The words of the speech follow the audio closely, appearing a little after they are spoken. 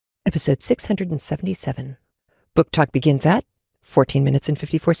Episode 677. Book Talk begins at 14 minutes and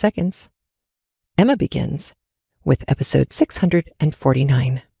 54 seconds. Emma begins with episode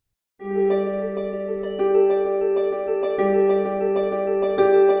 649.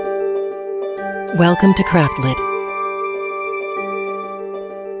 Welcome to CraftLit,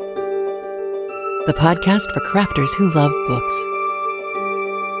 the podcast for crafters who love books.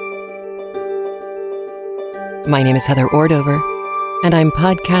 My name is Heather Ordover, and I'm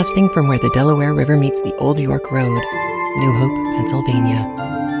podcasting from where the Delaware River meets the Old York Road, New Hope, Pennsylvania.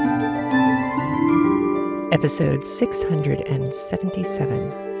 Episode 677,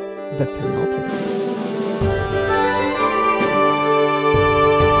 The Penultimate.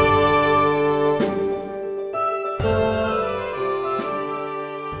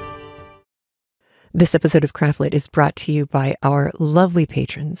 This episode of CraftLit is brought to you by our lovely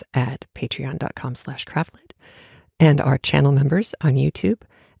patrons at patreon.com/craftlit, and our channel members on YouTube,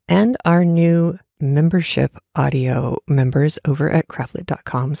 and our new membership audio members over at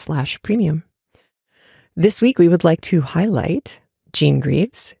craftlit.com/premium. This week, we would like to highlight Jean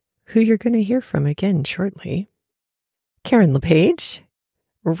Greaves, who you're going to hear from again shortly, Karen LePage,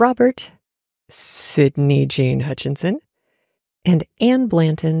 Robert, Sydney Jane Hutchinson, and Anne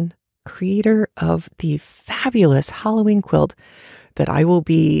Blanton, creator of the fabulous Halloween quilt that I will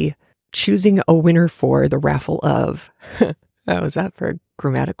be choosing a winner for the raffle of. How was that for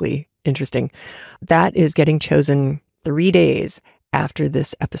grammatically interesting? That is getting chosen 3 days after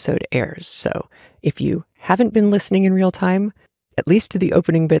this episode airs. So if you haven't been listening in real time, at least to the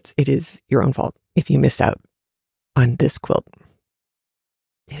opening bits, it is your own fault if you miss out on this quilt.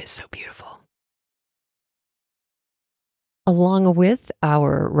 It is so beautiful. Along with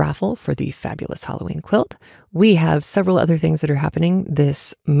our raffle for the fabulous Halloween quilt, we have several other things that are happening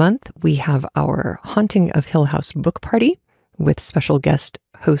this month. We have our Haunting of Hill House book party with special guest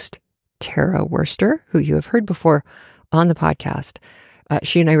host Tara Worster, who you have heard before on the podcast.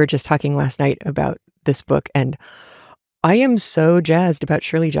 She and I were just talking last night about this book, and I am so jazzed about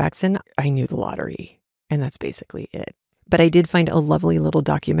Shirley Jackson. I knew the lottery, and that's basically it. But I did find a lovely little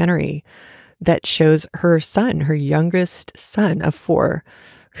documentary that shows her son, her youngest son of 4,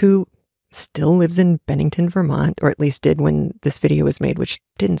 who still lives in Bennington, Vermont, or at least did when this video was made, which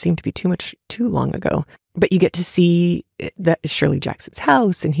didn't seem to be too long ago. But you get to see that Shirley Jackson's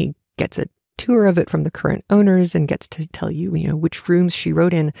house, and he gets a tour of it from the current owners and gets to tell you, which rooms she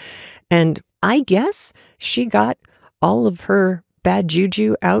wrote in. And I guess she got all of her bad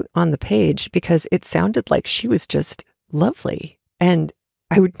juju out on the page because it sounded like she was just lovely. And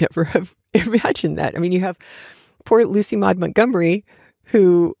I would never have imagined that. I mean, you have poor Lucy Maud Montgomery,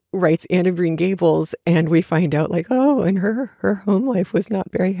 who writes Anne of Green Gables, and we find out and her home life was not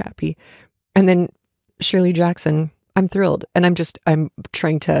very happy. And then Shirley Jackson, I'm thrilled. And I'm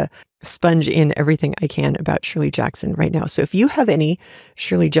trying to sponge in everything I can about Shirley Jackson right now. So if you have any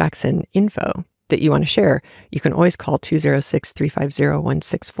Shirley Jackson info that you want to share, you can always call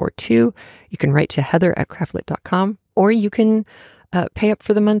 206-350-1642. You can write to heather@craftlit.com, or you can pay up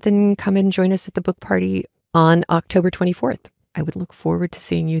for the month and come and join us at the book party on October 24th. I would look forward to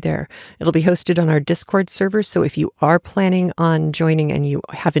seeing you there. It'll be hosted on our Discord server, so if you are planning on joining and you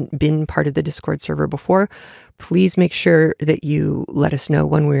haven't been part of the Discord server before, please make sure that you let us know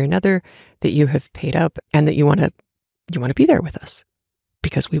one way or another that you have paid up and that you want to be there with us,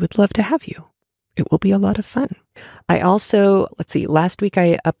 because we would love to have you. It will be a lot of fun. I also, last week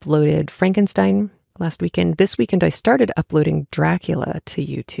I uploaded Frankenstein. Last weekend. This weekend, I started uploading Dracula to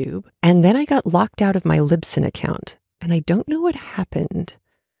YouTube, and then I got locked out of my Libsyn account, and I don't know what happened.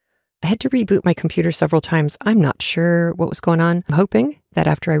 I had to reboot my computer several times. I'm not sure what was going on. I'm hoping that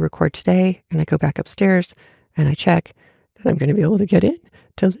after I record today and I go back upstairs and I check, that I'm going to be able to get in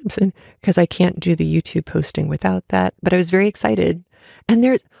to Libsyn, because I can't do the YouTube posting without that. But I was very excited. And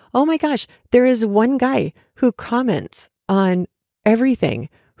there is one guy who comments on everything,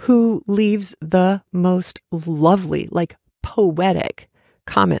 who leaves the most lovely, poetic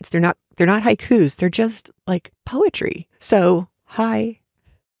comments. They're not haikus. They're just poetry. So, hi.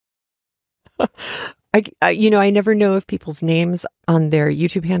 I never know if people's names on their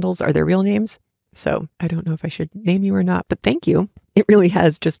YouTube handles are their real names. So I don't know if I should name you or not, but thank you. It really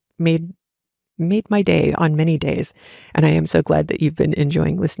has just made my day on many days. And I am so glad that you've been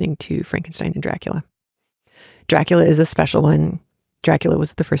enjoying listening to Frankenstein and Dracula. Dracula is a special one. Dracula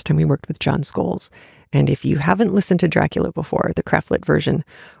was the first time we worked with John Scholes. And if you haven't listened to Dracula before, the CraftLit version,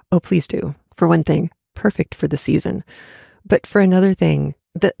 oh, please do. For one thing, perfect for the season. But for another thing,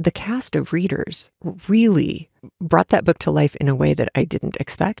 the cast of readers really brought that book to life in a way that I didn't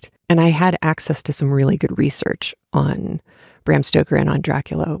expect. And I had access to some really good research on Bram Stoker and on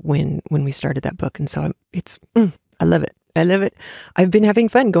Dracula when we started that book. And so I love it. I love it. I've been having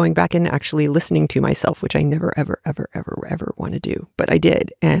fun going back and actually listening to myself, which I never, ever, ever, ever, ever want to do. But I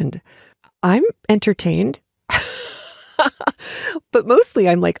did. And I'm entertained. But mostly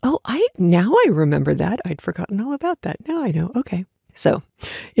I'm like, oh, now I remember that. I'd forgotten all about that. Now I know. Okay. So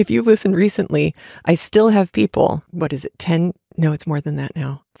if you've listened recently, I still have people, what is it, 10? No, it's more than that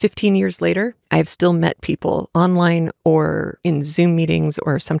now. 15 years later, I've still met people online or in Zoom meetings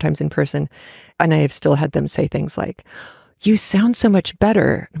or sometimes in person. And I have still had them say things like, you sound so much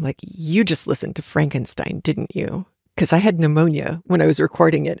better. I'm like, you just listened to Frankenstein, didn't you? Because I had pneumonia when I was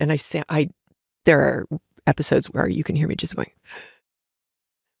recording it. And there are episodes where you can hear me just going.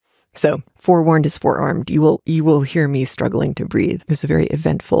 So forewarned is forearmed. You will hear me struggling to breathe. It was a very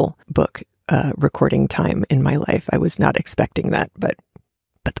eventful book recording time in my life. I was not expecting that, but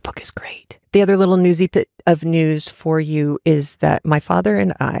the book is great. The other little newsy bit of news for you is that my father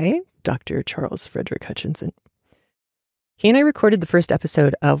and I, Dr. Charles Frederick Hutchinson, he and I recorded the first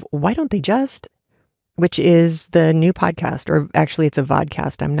episode of Why Don't They Just?, which is the new podcast, or actually it's a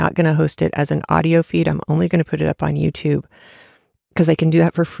vodcast. I'm not going to host it as an audio feed. I'm only going to put it up on YouTube because I can do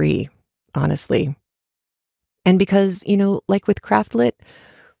that for free, honestly. And because, like with CraftLit,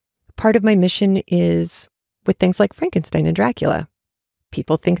 part of my mission is with things like Frankenstein and Dracula.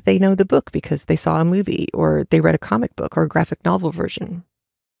 People think they know the book because they saw a movie or they read a comic book or a graphic novel version.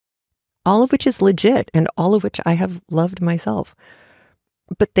 All of which is legit and all of which I have loved myself.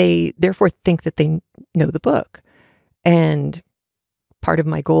 But they therefore think that they know the book. And part of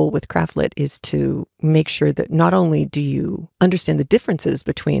my goal with CraftLit is to make sure that not only do you understand the differences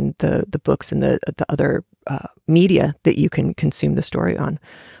between the books and the other media that you can consume the story on,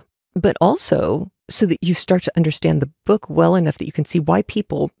 but also so that you start to understand the book well enough that you can see why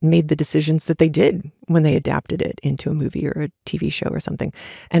people made the decisions that they did when they adapted it into a movie or a TV show or something.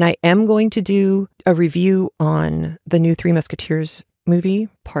 And I am going to do a review on the new Three Musketeers movie,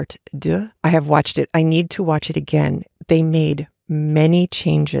 Part 2. I have watched it. I need to watch it again. They made many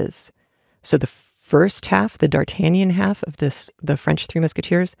changes. So the first half, the D'Artagnan half of the French Three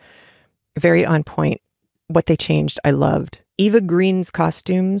Musketeers, very on point. What they changed, I loved. Eva Green's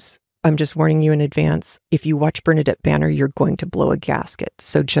costumes, I'm just warning you in advance. If you watch Bernadette Banner, you're going to blow a gasket.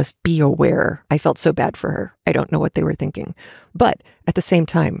 So just be aware. I felt so bad for her. I don't know what they were thinking. But at the same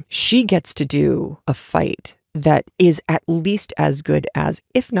time, she gets to do a fight that is at least as good as,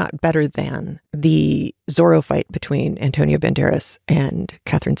 if not better than, the Zorro fight between Antonio Banderas and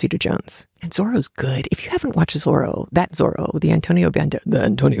Catherine Zeta-Jones. And Zorro's good. If you haven't watched Zorro, that Zorro, the Antonio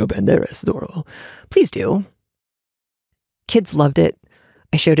Banderas Zorro, please do. Kids loved it.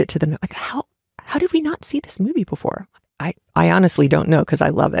 I showed it to them. Like, how did we not see this movie before? I honestly don't know because I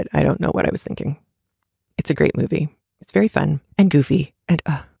love it. I don't know what I was thinking. It's a great movie. It's very fun and goofy. And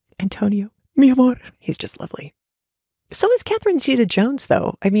Antonio, mi amor, he's just lovely. So is Catherine Zeta-Jones,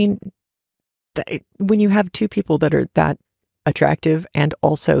 though. I mean, when you have two people that are that attractive and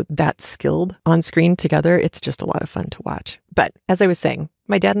also that skilled on screen together, it's just a lot of fun to watch. But as I was saying,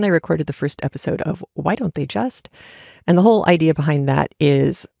 my dad and I recorded the first episode of Why Don't They Just? And the whole idea behind that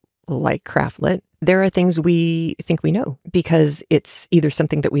is, like CraftLit, there are things we think we know because it's either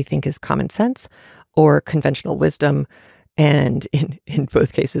something that we think is common sense or conventional wisdom. And in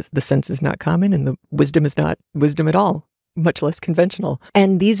both cases, the sense is not common and the wisdom is not wisdom at all, much less conventional.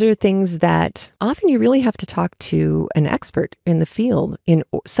 And these are things that often you really have to talk to an expert in the field, in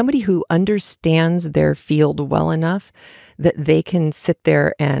somebody who understands their field well enough that they can sit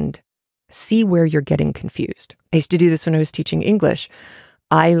there and see where you're getting confused. I used to do this when I was teaching English.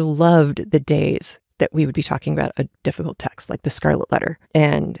 I loved the days that we would be talking about a difficult text like the Scarlet Letter,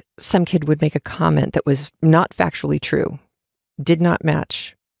 and some kid would make a comment that was not factually true, did not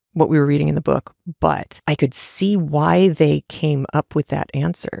match what we were reading in the book, but I could see why they came up with that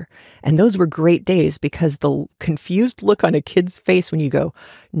answer. And those were great days because the confused look on a kid's face when you go,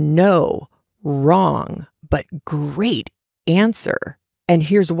 no, wrong, but great answer. And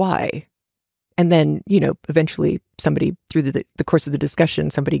here's why. And then, eventually somebody through the course of the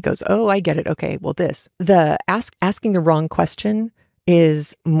discussion, somebody goes, oh, I get it. Okay, well, this. The asking the wrong question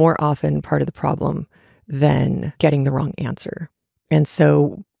is more often part of the problem than getting the wrong answer. And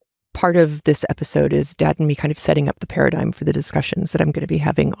so part of this episode is Dad and me kind of setting up the paradigm for the discussions that I'm going to be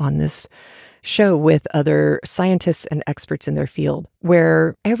having on this show with other scientists and experts in their field,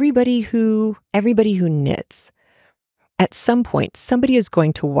 where everybody who knits, at some point, somebody is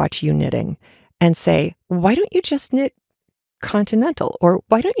going to watch you knitting and say, why don't you just knit continental? Or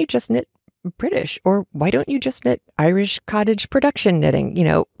why don't you just knit British? Or why don't you just knit Irish cottage production knitting,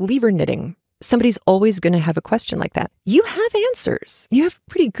 lever knitting? Somebody's always going to have a question like that. You have answers. You have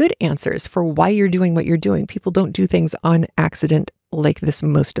pretty good answers for why you're doing what you're doing. People don't do things on accident like this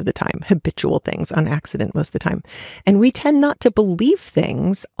most of the time, habitual things on accident most of the time. And we tend not to believe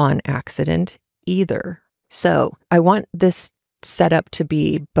things on accident either. So I want this set up to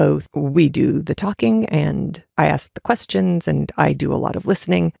be both we do the talking and I ask the questions and I do a lot of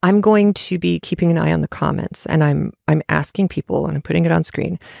listening. I'm going to be keeping an eye on the comments, and I'm asking people, and I'm putting it on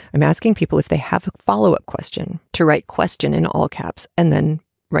screen. I'm asking people if they have a follow-up question to write question in all caps and then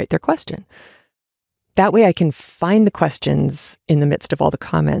write their question. That way I can find the questions in the midst of all the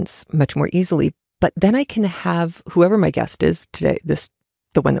comments much more easily, but then I can have whoever my guest is today,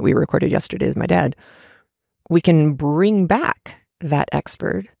 the one that we recorded yesterday is my dad. We can bring back that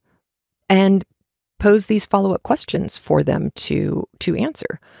expert and pose these follow-up questions for them to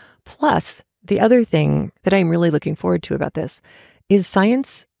answer. Plus, the other thing that I'm really looking forward to about this is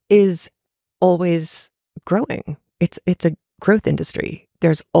science is always growing. It's a growth industry.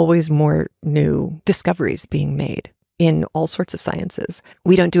 There's always more new discoveries being made in all sorts of sciences.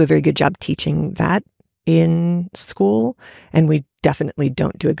 We don't do a very good job teaching that in school, and we definitely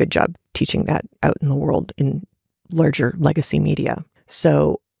don't do a good job teaching that out in the world in larger legacy media.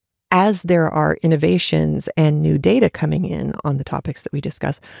 So as there are innovations and new data coming in on the topics that we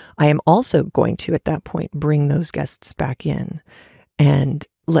discuss, I am also going to, at that point, bring those guests back in and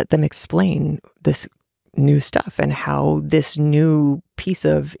let them explain this new stuff and how this new piece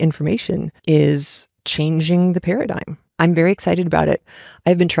of information is changing the paradigm. I'm very excited about it.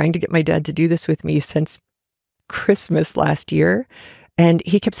 I've been trying to get my dad to do this with me since Christmas last year. And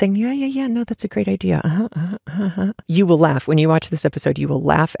he kept saying, yeah, no, that's a great idea. You will laugh. When you watch this episode, you will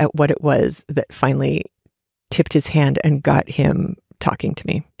laugh at what it was that finally tipped his hand and got him talking to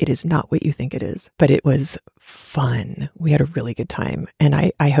me. It is not what you think it is, but it was fun. We had a really good time, and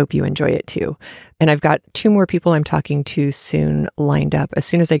I hope you enjoy it too. And I've got 2 more people I'm talking to soon lined up. As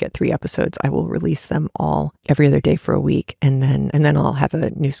soon as I get 3 episodes, I will release them all every other day for a week, and then I'll have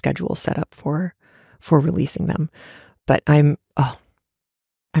a new schedule set up for releasing them. But I'm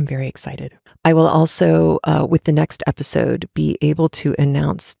very excited. I will also, with the next episode, be able to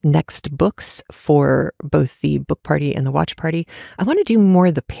announce next books for both the book party and the watch party. I want to do more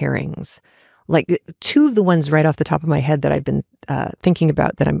of the pairings. Like 2 of the ones right off the top of my head that I've been thinking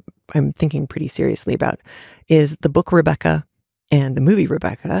about, that I'm thinking pretty seriously about, is the book Rebecca and the movie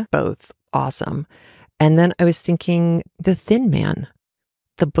Rebecca, both awesome. And then I was thinking The Thin Man,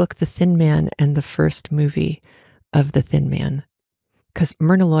 the book The Thin Man and the first movie of The Thin Man. Because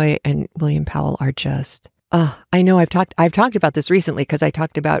Myrna Loy and William Powell are just, I know I've talked about this recently because I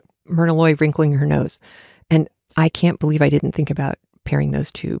talked about Myrna Loy wrinkling her nose. And I can't believe I didn't think about pairing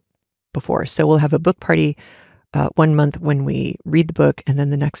those 2 before. So we'll have a book party 1 month when we read the book, and then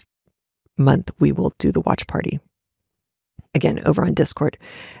the next month we will do the watch party. Again, over on Discord.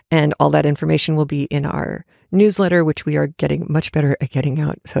 And all that information will be in our newsletter, which we are getting much better at getting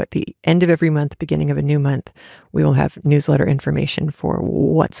out. So at the end of every month, beginning of a new month, we will have newsletter information for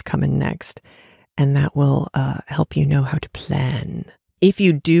what's coming next. And that will help you know how to plan. If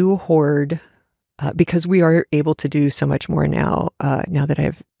you do hoard, because we are able to do so much more now, now that I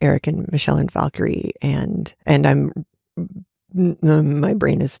have Eric and Michelle and Valkyrie, and my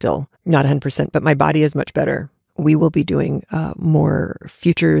brain is still not 100%, but my body is much better. We will be doing more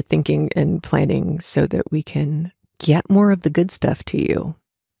future thinking and planning so that we can get more of the good stuff to you,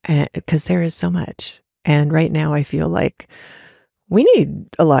 because there is so much. And right now I feel like we need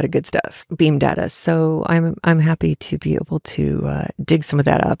a lot of good stuff beamed at us. So I'm happy to be able to dig some of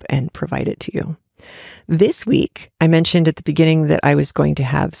that up and provide it to you. This week, I mentioned at the beginning that I was going to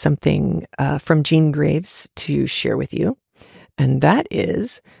have something from Jean Graves to share with you. And that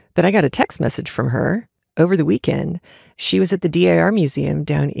is that I got a text message from her over the weekend. She was at the DIR Museum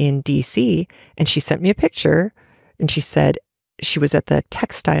down in DC, and she sent me a picture, and she said she was at the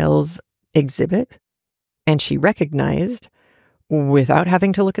textiles exhibit, and she recognized, without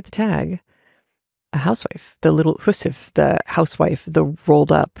having to look at the tag, a housewife, the little Husif, the housewife, the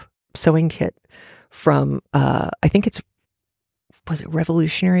rolled up sewing kit from, I think was it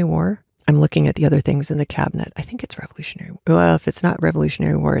Revolutionary War? I'm looking at the other things in the cabinet. I think it's Revolutionary. Well, if it's not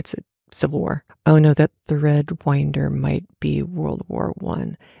Revolutionary War, it's Civil War. Oh no, that thread winder might be World War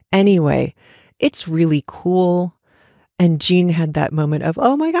I. Anyway, it's really cool. And Jean had that moment of,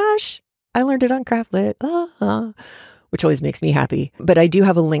 oh my gosh, I learned it on CraftLit, which always makes me happy. But I do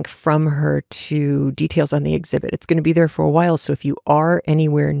have a link from her to details on the exhibit. It's going to be there for a while. So if you are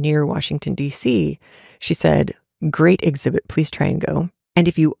anywhere near Washington, D.C., she said, Great exhibit. Please try and go. And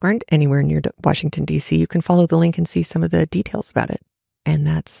if you aren't anywhere near Washington, D.C., you can follow the link and see some of the details about it. And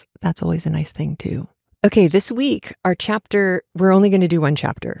that's always a nice thing too. Okay, this week, our chapter, we're only going to do one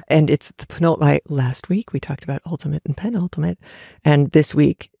chapter, and it's the penultimate. Last week, we talked about ultimate and penultimate, and this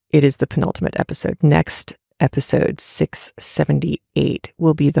week, it is the penultimate episode. Next episode, 678,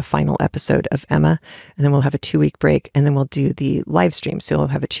 will be the final episode of Emma, and then we'll have a 2-week break, and then we'll do the live stream, so you'll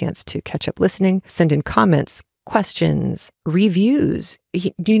have a chance to catch up listening, send in comments, questions, reviews,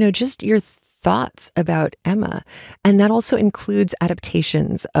 just your thoughts about Emma. And that also includes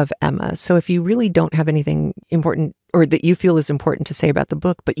adaptations of Emma. So if you really don't have anything important or that you feel is important to say about the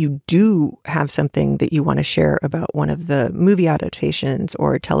book, but you do have something that you want to share about one of the movie adaptations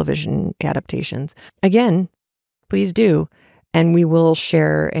or television adaptations, again, please do. And we will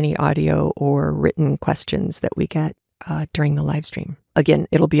share any audio or written questions that we get during the live stream. Again,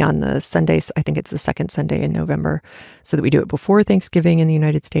 it'll be on the Sundays. I think it's the second Sunday in November, so that we do it before Thanksgiving in the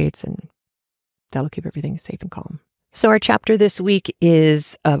United States, and that'll keep everything safe and calm. So our chapter this week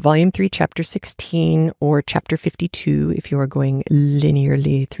is Volume 3, Chapter 16, or Chapter 52, if you are going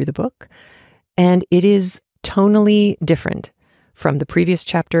linearly through the book. And it is tonally different from the previous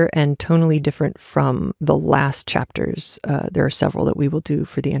chapter and tonally different from the last chapters. There are several that we will do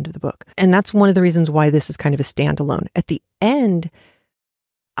for the end of the book. And that's one of the reasons why this is kind of a standalone. At the end,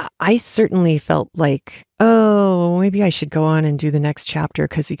 I certainly felt like, oh, maybe I should go on and do the next chapter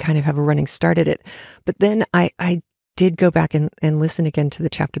because you kind of have a running start at it. But then I did go back and listen again to the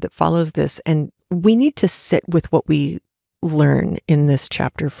chapter that follows this. And we need to sit with what we learn in this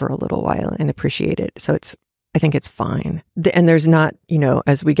chapter for a little while and appreciate it. So I think it's fine. And there's not,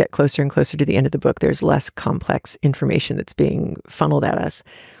 as we get closer and closer to the end of the book, there's less complex information that's being funneled at us.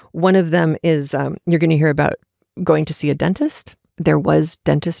 One of them is you're going to hear about going to see a dentist. There was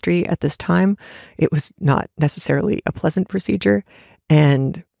dentistry at this time. It was not necessarily a pleasant procedure.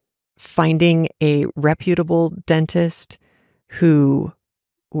 And finding a reputable dentist who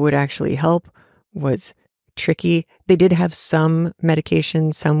would actually help was tricky. They did have some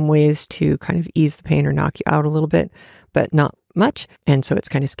medication, some ways to kind of ease the pain or knock you out a little bit, but not much. And so it's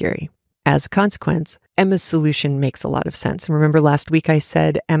kind of scary. As a consequence, Emma's solution makes a lot of sense. And remember last week I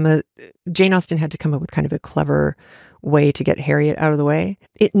said Jane Austen had to come up with kind of a clever way to get Harriet out of the way.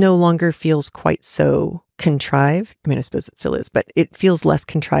 It no longer feels quite so contrived. I mean, I suppose it still is, but it feels less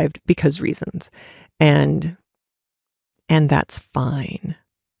contrived because reasons. And that's fine.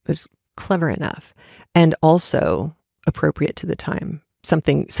 It was clever enough and also appropriate to the time.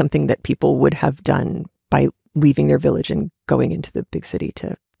 Something that people would have done by leaving their village and going into the big city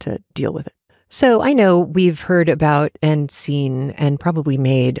to deal with it. So I know we've heard about and seen and probably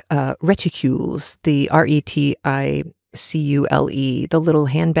made reticules, the reticule, the little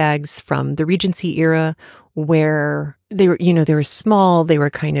handbags from the Regency era, where they were small. They were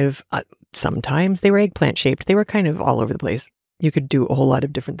kind of sometimes they were eggplant shaped. They were kind of all over the place. You could do a whole lot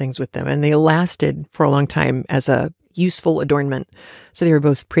of different things with them, and they lasted for a long time as a useful adornment. So they were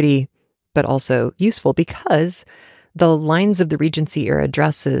both pretty, but also useful because the lines of the Regency era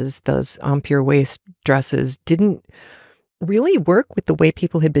dresses, those empire waist dresses, didn't really work with the way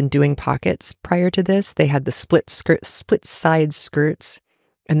people had been doing pockets prior to this. They had the split side skirts,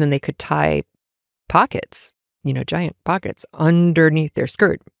 and then they could tie pockets, giant pockets underneath their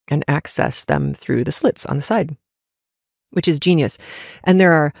skirt and access them through the slits on the side, which is genius. And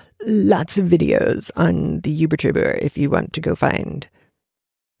there are lots of videos on the YouTuber if you want to go find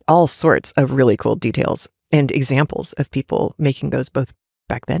all sorts of really cool details and examples of people making those both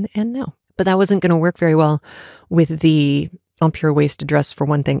back then and now. But that wasn't going to work very well with the empire waist dress. For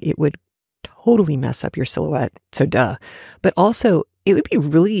one thing, it would totally mess up your silhouette. So duh. But also, it would be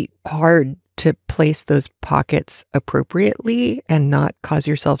really hard to place those pockets appropriately and not cause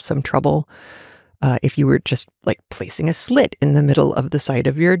yourself some trouble if you were just like placing a slit in the middle of the side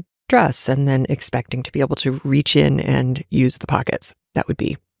of your dress and then expecting to be able to reach in and use the pockets. That would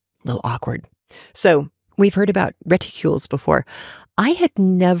be a little awkward. So we've heard about reticules before. I had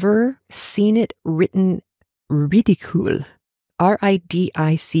never seen it written ridicule,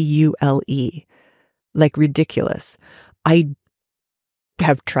 ridicule, like ridiculous. I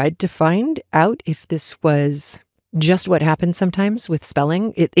have tried to find out if this was just what happens sometimes with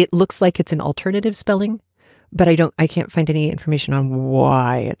spelling. It looks like it's an alternative spelling, but I can't find any information on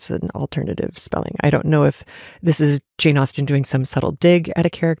why it's an alternative spelling. I don't know if this is Jane Austen doing some subtle dig at a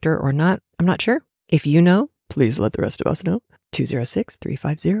character or not. I'm not sure. If you know, please let the rest of us know.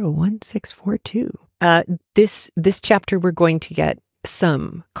 206-350-1642. This chapter, we're going to get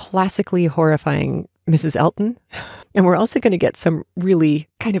some classically horrifying Mrs. Elton, and we're also going to get some really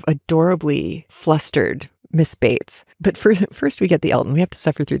kind of adorably flustered Miss Bates. But first we get the Elton. We have to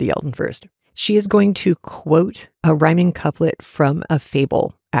suffer through the Elton first. She is going to quote a rhyming couplet from a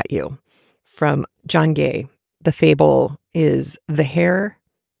fable at you from John Gay. The fable is The Hare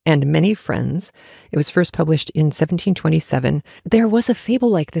and Many Friends. It was first published in 1727. There was a fable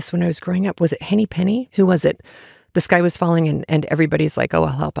like this when I was growing up. Was it Henny Penny? Who was it? The sky was falling and everybody's like, oh,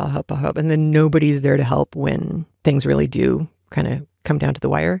 I'll help, I'll help, I'll help. And then nobody's there to help when things really do kind of come down to the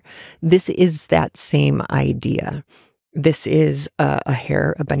wire. This is that same idea. This is a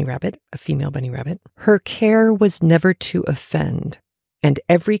hare, a bunny rabbit, a female bunny rabbit. Her care was never to offend, and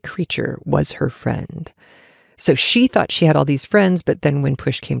every creature was her friend. So she thought she had all these friends, but then when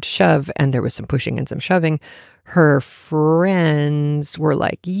push came to shove, and there was some pushing and some shoving, her friends were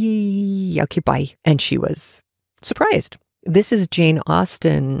like, yee, okay, bye. And she was surprised. This is Jane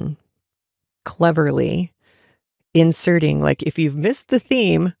Austen cleverly inserting, like, if you've missed the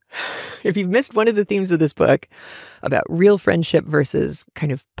theme, if you've missed one of the themes of this book about real friendship versus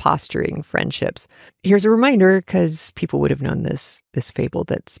kind of posturing friendships, here's a reminder, because people would have known this fable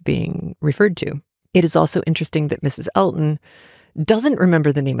that's being referred to. It is also interesting that Mrs. Elton doesn't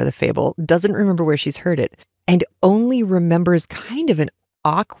remember the name of the fable, doesn't remember where she's heard it, and only remembers kind of an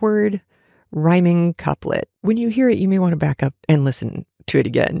awkward rhyming couplet. When you hear it, you may want to back up and listen to it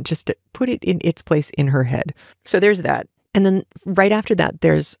again, just to put it in its place in her head. So there's that. And then right after that,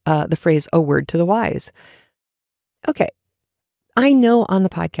 there's the phrase, a word to the wise. Okay. I know on the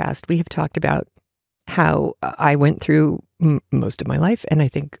podcast, we have talked about how I went through most of my life, and I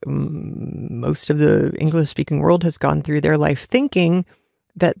think most of the English-speaking world has gone through their life thinking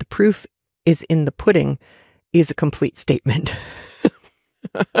that the proof is in the pudding is a complete statement.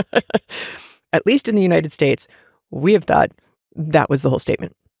 At least in the United States, we have thought that was the whole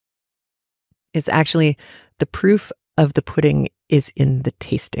statement. It's actually the proof of the pudding is in the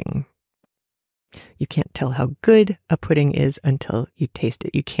tasting. You can't tell how good a pudding is until you taste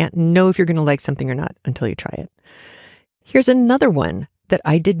it. You can't know if you're going to like something or not until you try it. Here's another one that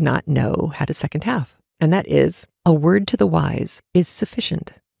I did not know had a second half, and that is, a word to the wise is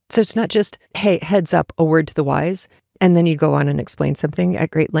sufficient. So it's not just, hey, heads up, a word to the wise, and then you go on and explain something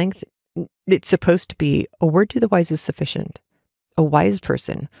at great length. It's supposed to be, a word to the wise is sufficient. A wise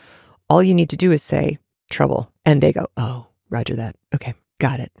person, all you need to do is say, trouble. And they go, oh, roger that. Okay,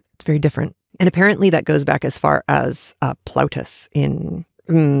 got it. It's very different. And apparently that goes back as far as Plautus in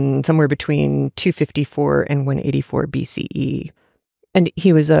somewhere between 254 and 184 BCE. And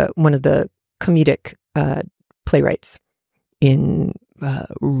he was one of the comedic playwrights in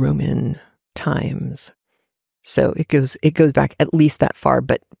Roman times. So it goes back at least that far.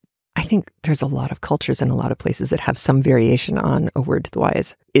 But I think there's a lot of cultures and a lot of places that have some variation on a word to the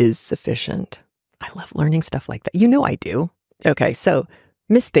wise is sufficient. I love learning stuff like that. You know I do. Okay, so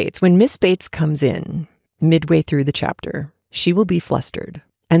Miss Bates, when Miss Bates comes in midway through the chapter, she will be flustered.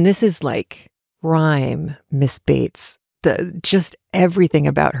 And this is like rhyme Miss Bates. Just everything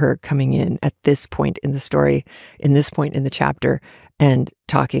about her coming in at this point in the story, in this point in the chapter, and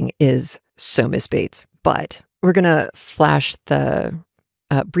talking is so Miss Bates. But we're going to flash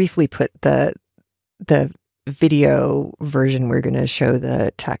briefly put the video version. We're going to show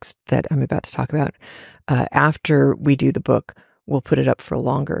the text that I'm about to talk about. After we do the book, we'll put it up for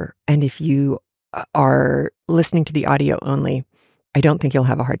longer. And if you are listening to the audio only, I don't think you'll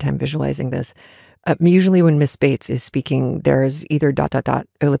have a hard time visualizing this. Usually when Miss Bates is speaking, there's either ...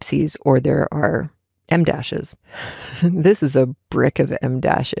 ellipses, or there are M dashes. This is a brick of M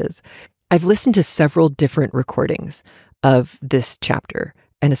dashes. I've listened to several different recordings of this chapter,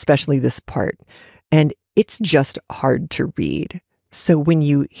 and especially this part, and it's just hard to read. So when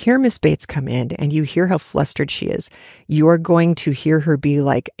you hear Miss Bates come in and you hear how flustered she is, you're going to hear her be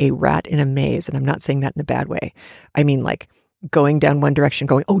like a rat in a maze. And I'm not saying that in a bad way. I mean, like going down one direction,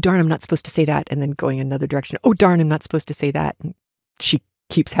 going, oh, darn, I'm not supposed to say that. And then going another direction. Oh, darn, I'm not supposed to say that. And she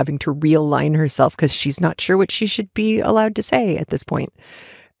keeps having to realign herself because she's not sure what she should be allowed to say at this point.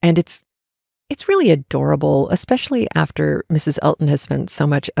 And it's really adorable, especially after Mrs. Elton has spent so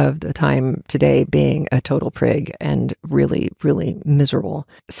much of the time today being a total prig and really, really miserable.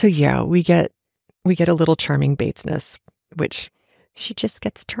 So yeah, we get a little charming Batesness, which she just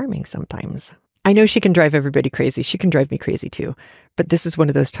gets charming sometimes. I know she can drive everybody crazy. She can drive me crazy too. But this is one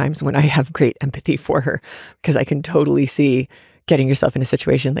of those times when I have great empathy for her, because I can totally see getting yourself in a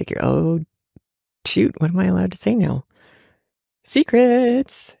situation like you're, oh, shoot, what am I allowed to say now?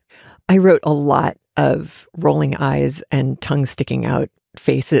 Secrets. I wrote a lot of rolling eyes and tongue sticking out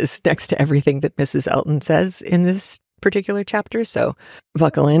faces next to everything that Mrs. Elton says in this particular chapter, so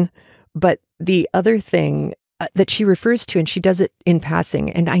buckle in. But the other thing that she refers to, and she does it in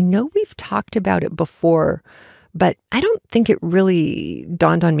passing. And I know we've talked about it before, but I don't think it really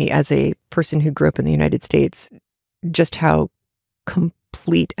dawned on me as a person who grew up in the United States just how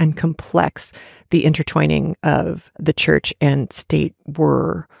complete and complex the intertwining of the church and state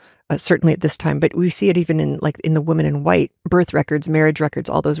were, certainly at this time. But we see it even in the Woman in White, birth records, marriage records,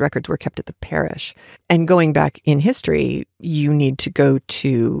 all those records were kept at the parish. And going back in history, you need to go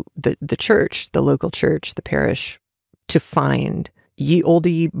to the church, the local church, the parish, to find ye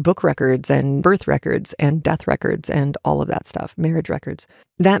olde book records and birth records and death records and all of that stuff, marriage records.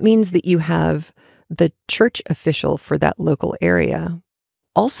 That means that you have the church official for that local area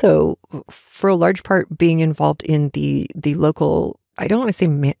also, for a large part, being involved in the local, I don't want to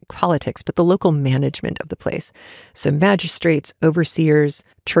say politics, but the local management of the place. So magistrates, overseers,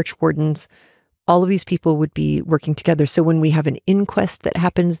 church wardens, all of these people would be working together. So when we have an inquest that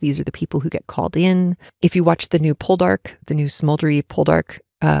happens, these are the people who get called in. If you watch the new Poldark, the new Smoldery Poldark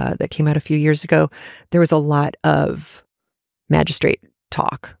that came out a few years ago, there was a lot of magistrate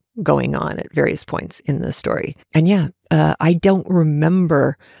talk going on at various points in the story. And yeah, I don't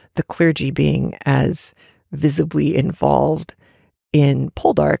remember the clergy being as visibly involved in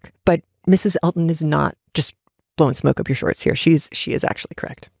Poldark, but Mrs. Elton is not just blowing smoke up your shorts here. She is actually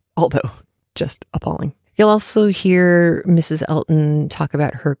correct, although just appalling. You'll also hear Mrs. Elton talk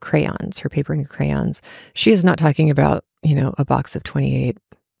about her crayons, her paper and crayons. She is not talking about, a box of 28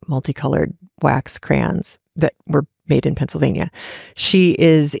 multicolored wax crayons that were made in Pennsylvania. She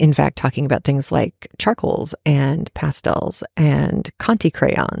is, in fact, talking about things like charcoals and pastels and Conti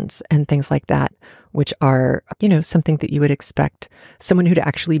crayons and things like that, which are, something that you would expect someone who'd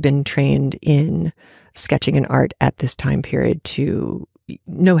actually been trained in sketching and art at this time period to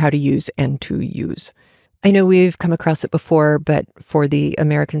know how to use and to use. I know we've come across it before, but for the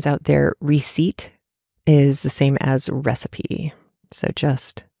Americans out there, receipt is the same as recipe. So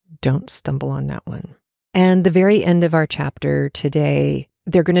just don't stumble on that one. And the very end of our chapter today,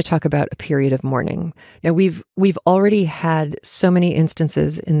 they're going to talk about a period of mourning. Now, we've already had so many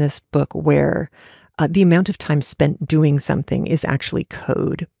instances in this book where the amount of time spent doing something is actually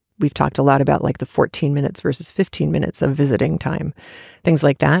code. We've talked a lot about like the 14 minutes versus 15 minutes of visiting time, things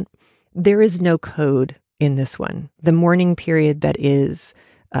like that. There is no code in this one. The mourning period that is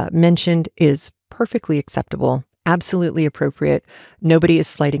mentioned is perfectly acceptable, absolutely appropriate. Nobody is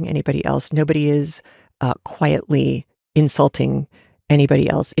slighting anybody else. Nobody is quietly insulting anybody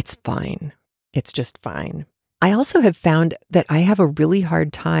else. It's fine. It's just fine. I also have found that I have a really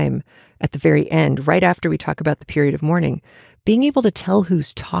hard time at the very end, right after we talk about the period of mourning, being able to tell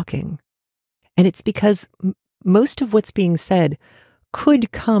who's talking. And it's because most of what's being said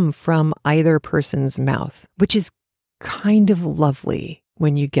could come from either person's mouth, which is kind of lovely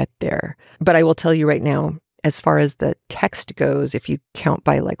when you get there. But I will tell you right now, as far as the text goes, if you count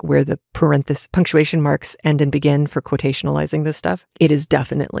by like where the punctuation marks end and begin for quotationalizing this stuff, it is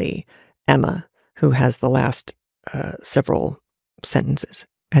definitely Emma who has the last several sentences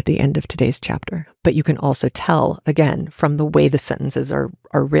at the end of today's chapter. But you can also tell, again, from the way the sentences are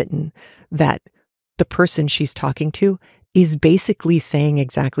written, that the person she's talking to is basically saying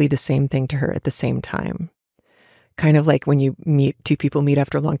exactly the same thing to her at the same time. Kind of like when two people meet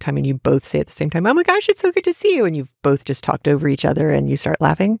after a long time and you both say at the same time, "Oh my gosh, it's so good to see you." And you've both just talked over each other and you start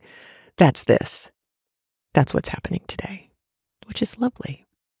laughing. That's this. That's what's happening today, which is lovely.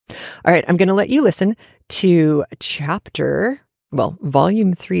 All right, I'm going to let you listen to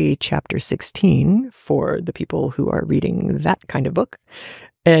Volume 3, Chapter 16 for the people who are reading that kind of book.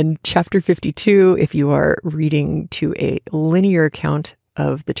 And Chapter 52, if you are reading to a linear count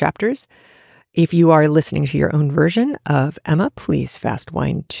of the chapters. If you are listening to your own version of Emma, please fast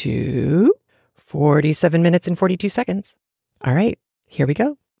wind to 47 minutes and 42 seconds. All right, here we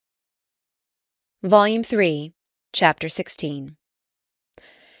go. Volume 3, Chapter 16.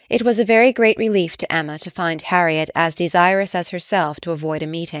 It was a very great relief to Emma to find Harriet as desirous as herself to avoid a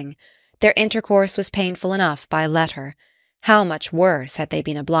meeting. Their intercourse was painful enough by letter. How much worse had they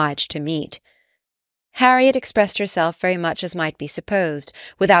been obliged to meet? Harriet expressed herself very much as might be supposed,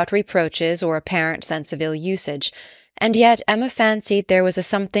 without reproaches or apparent sense of ill usage, and yet Emma fancied there was a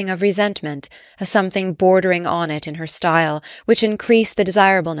something of resentment, a something bordering on it in her style, which increased the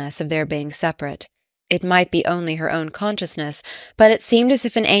desirableness of their being separate. It might be only her own consciousness, but it seemed as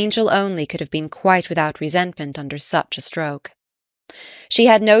if an angel only could have been quite without resentment under such a stroke. She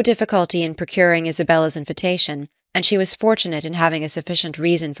had no difficulty in procuring Isabella's invitation, and she was fortunate in having a sufficient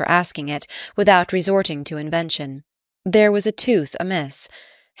reason for asking it without resorting to invention. There was a tooth amiss.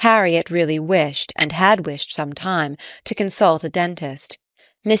 Harriet really wished, and had wished some time, to consult a dentist.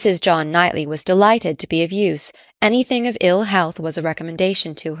 Mrs. John Knightley was delighted to be of use. Anything of ill health was a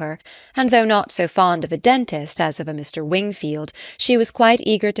recommendation to her, and though not so fond of a dentist as of a Mr. Wingfield, she was quite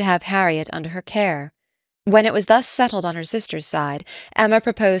eager to have Harriet under her care. When it was thus settled on her sister's side, Emma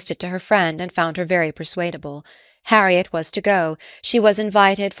proposed it to her friend and found her very persuadable. Harriet was to go. She was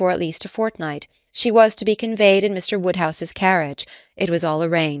invited for at least a fortnight. She was to be conveyed in Mr. Woodhouse's carriage. It was all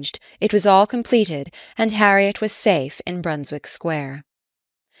arranged. It was all completed, and Harriet was safe in Brunswick Square.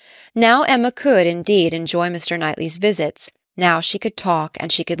 Now Emma could indeed enjoy Mr. Knightley's visits. Now she could talk,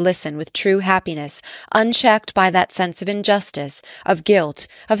 and she could listen with true happiness, unchecked by that sense of injustice, of guilt,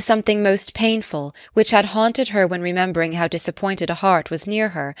 of something most painful, which had haunted her when remembering how disappointed a heart was near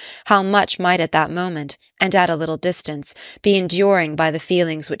her, how much might at that moment, and at a little distance, be enduring by the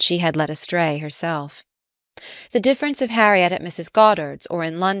feelings which she had led astray herself. The difference of Harriet at Mrs. Goddard's or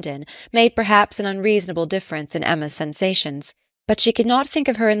in London made perhaps an unreasonable difference in Emma's sensations. But she could not think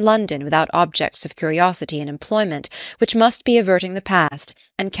of her in London without objects of curiosity and employment which must be averting the past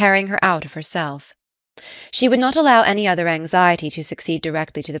and carrying her out of herself. She would not allow any other anxiety to succeed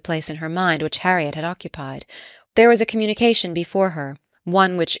directly to the place in her mind which Harriet had occupied. There was a communication before her,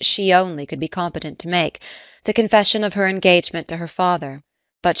 one which she only could be competent to make, the confession of her engagement to her father.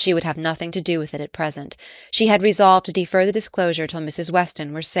 But she would have nothing to do with it at present. She had resolved to defer the disclosure till Mrs.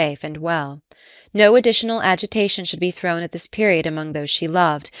 Weston were safe and well. No additional agitation should be thrown at this period among those she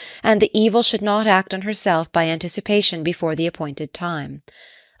loved, and the evil should not act on herself by anticipation before the appointed time.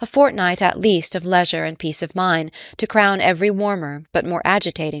 A fortnight at least of leisure and peace of mind, to crown every warmer but more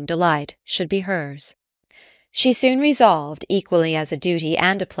agitating delight, should be hers. She soon resolved, equally as a duty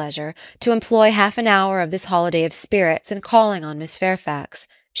and a pleasure, to employ half an hour of this holiday of spirits in calling on Miss Fairfax.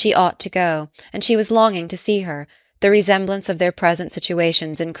 She ought to go, and she was longing to see her, the resemblance of their present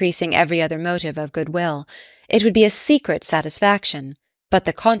situations increasing every other motive of goodwill. It would be a secret satisfaction, but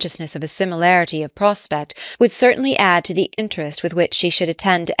the consciousness of a similarity of prospect would certainly add to the interest with which she should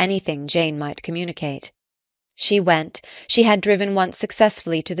attend to anything Jane might communicate. She went. She had driven once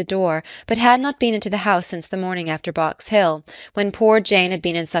successfully to the door, but had not been into the house since the morning after Box Hill, when poor Jane had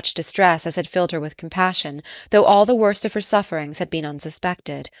been in such distress as had filled her with compassion, though all the worst of her sufferings had been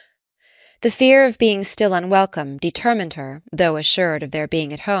unsuspected. The fear of being still unwelcome determined her, though assured of their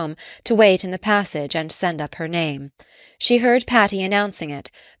being at home, to wait in the passage and send up her name. She heard Patty announcing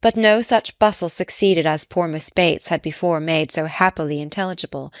it, but no such bustle succeeded as poor Miss Bates had before made so happily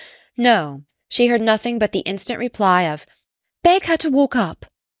intelligible. No. She heard nothing but the instant reply of "Beg her to walk up,"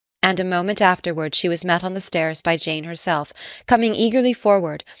 and a moment afterwards she was met on the stairs by Jane herself, coming eagerly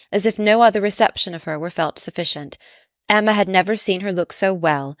forward, as if no other reception of her were felt sufficient. Emma had never seen her look so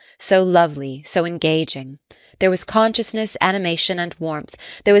well, so lovely, so engaging. There was consciousness, animation, and warmth.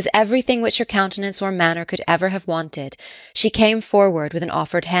 There was everything which her countenance or manner could ever have wanted. She came forward with an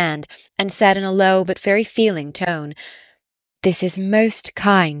offered hand, and said in a low but very feeling tone, "This is most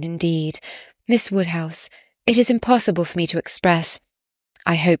kind indeed. Miss Woodhouse, it is impossible for me to express.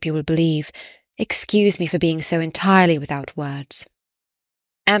 I hope you will believe. Excuse me for being so entirely without words."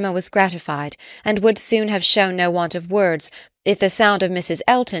 Emma was gratified, and would soon have shown no want of words, if the sound of Mrs.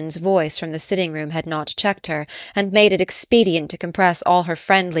 Elton's voice from the sitting-room had not checked her, and made it expedient to compress all her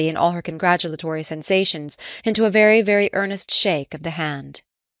friendly and all her congratulatory sensations into a very, very earnest shake of the hand.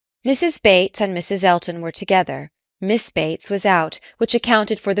 Mrs. Bates and Mrs. Elton were together. Miss Bates was out, which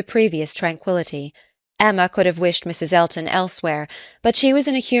accounted for the previous tranquillity. Emma could have wished Mrs. Elton elsewhere, but she was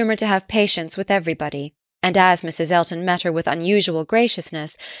in a humour to have patience with everybody, and as Mrs. Elton met her with unusual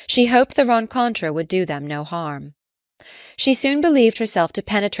graciousness, she hoped the rencontre would do them no harm. She soon believed herself to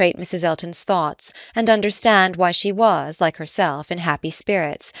penetrate Mrs. Elton's thoughts, and understand why she was, like herself, in happy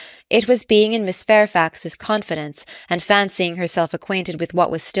spirits. It was being in Miss Fairfax's confidence, and fancying herself acquainted with what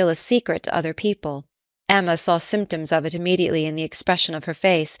was still a secret to other people. Emma saw symptoms of it immediately in the expression of her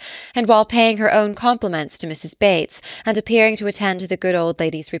face, and while paying her own compliments to Mrs. Bates, and appearing to attend to the good old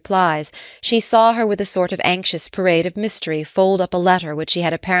lady's replies, she saw her with a sort of anxious parade of mystery fold up a letter which she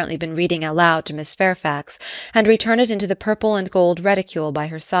had apparently been reading aloud to Miss Fairfax, and return it into the purple and gold reticule by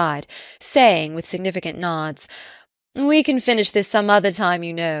her side, saying, with significant nods, "We can finish this some other time,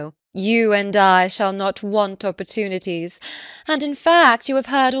 you know. You and I shall not want opportunities. And in fact you have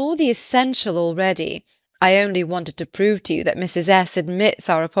heard all the essential already. I only wanted to prove to you that Mrs. S. admits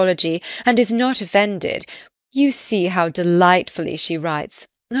our apology, and is not offended. You see how delightfully she writes.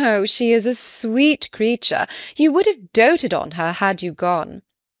 Oh, she is a sweet creature. You would have doted on her had you gone.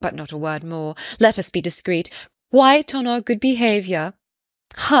 But not a word more. Let us be discreet, quite on our good behaviour.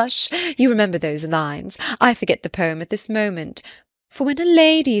 Hush! You remember those lines. I forget the poem at this moment. For when a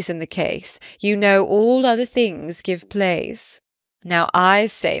lady's in the case, you know all other things give place." Now I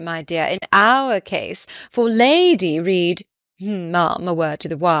say, my dear, in our case, for Lady Reed— Ma'am, a word to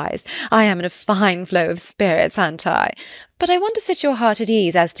the wise. I am in a fine flow of spirits, an't I? But I want to set your heart at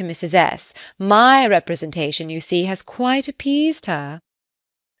ease as to Mrs. S. My representation, you see, has quite appeased her.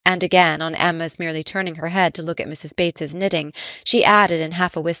 And again, on Emma's merely turning her head to look at Mrs. Bates's knitting, she added in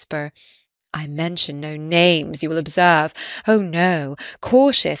half a whisper, I mention no names, you will observe. Oh, no,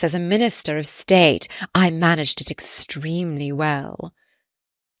 cautious as a minister of state, I managed it extremely well.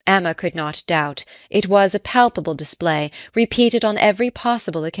 Emma could not doubt. It was a palpable display, repeated on every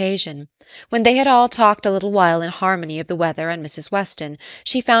possible occasion. When they had all talked a little while in harmony of the weather and Mrs. Weston,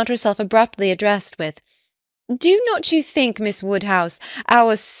 she found herself abruptly addressed with, Do not you think, Miss Woodhouse,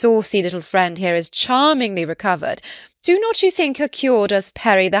 our saucy little friend here is charmingly recovered? Do not you think her cure does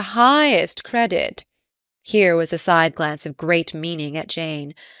Perry the highest credit? Here was a side glance of great meaning at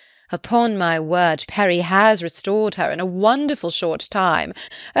Jane. Upon my word, Perry has restored her in a wonderful short time.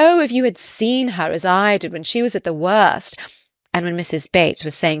 Oh, if you had seen her as I did when she was at the worst! And when Mrs. Bates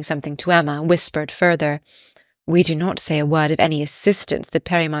was saying something to Emma, whispered further, We do not say a word of any assistance that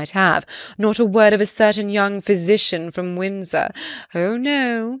Perry might have, not a word of a certain young physician from Windsor. Oh,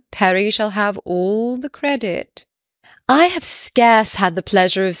 no, Perry shall have all the credit. I have scarce had the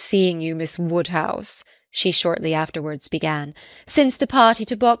pleasure of seeing you, Miss Woodhouse, she shortly afterwards began, since the party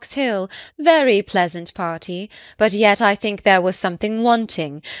to Box Hill. Very pleasant party, but yet I think there was something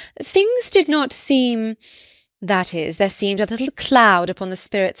wanting. Things did not seem— that is, there seemed a little cloud upon the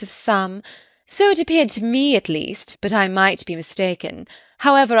spirits of some. So it appeared to me, at least, but I might be mistaken.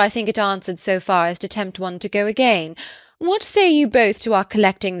 However, I think it answered so far as to tempt one to go again. What say you both to our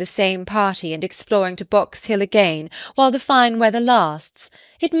collecting the same party and exploring to Box Hill again, while the fine weather lasts?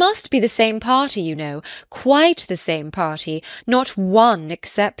 It must be the same party, you know, quite the same party, not one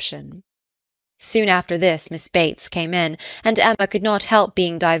exception. Soon after this Miss Bates came in, and Emma could not help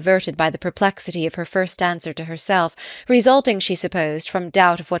being diverted by the perplexity of her first answer to herself, resulting, she supposed, from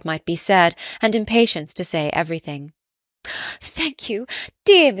doubt of what might be said, and impatience to say everything. Thank you,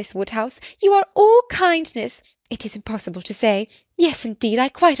 dear Miss Woodhouse, you are all kindness. It is impossible to say. Yes, indeed, I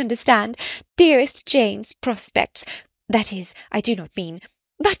quite understand. Dearest Jane's prospects. That is, I do not mean.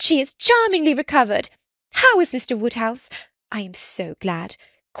 But she is charmingly recovered. How is Mr. Woodhouse? I am so glad.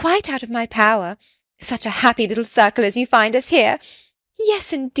 Quite out of my power. Such a happy little circle as you find us here.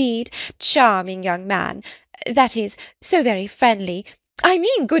 Yes, indeed, charming young man. That is, so very friendly. I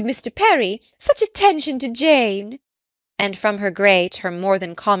mean good Mr. Perry. Such attention to Jane. And from her great, her more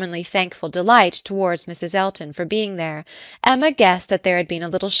than commonly thankful delight towards Mrs. Elton for being there, Emma guessed that there had been a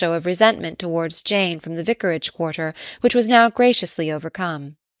little show of resentment towards Jane from the vicarage quarter, which was now graciously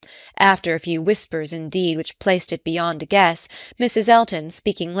overcome. After a few whispers, indeed, which placed it beyond a guess, Mrs. Elton,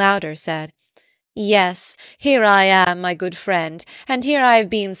 speaking louder, said, Yes, here I am, my good friend, and here I have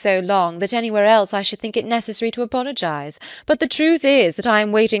been so long that anywhere else I should think it necessary to apologize. But the truth is that I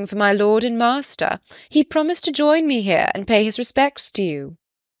am waiting for my lord and master. He promised to join me here and pay his respects to you.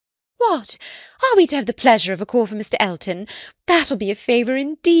 What? Are we to have the pleasure of a call from Mr. Elton? That'll be a favour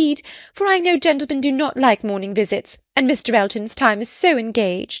indeed, for I know gentlemen do not like morning visits, and Mr. Elton's time is so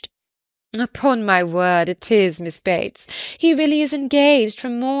engaged. Upon my word, it is, Miss Bates. He really is engaged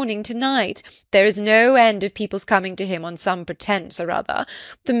from morning to night. There is no end of people's coming to him on some pretence or other.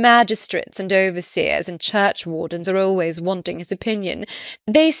 The magistrates and overseers and churchwardens are always wanting his opinion.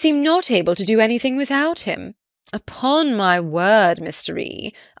 They seem not able to do anything without him. Upon my word, Mr.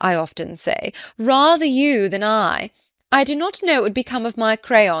 E., I often say, rather you than I. I do not know what would become of my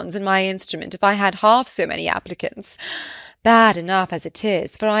crayons and my instrument if I had half so many applicants. Bad enough as it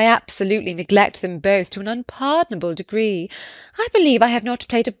is, for I absolutely neglect them both to an unpardonable degree. I believe I have not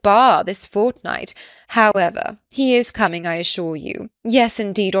played a bar this fortnight. However, he is coming, I assure you. Yes,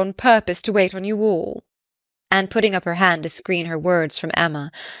 indeed, on purpose to wait on you all. And putting up her hand to screen her words from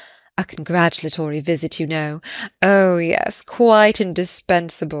Emma, a congratulatory visit, you know. Oh, yes, quite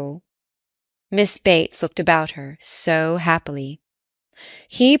indispensable. Miss Bates looked about her so happily.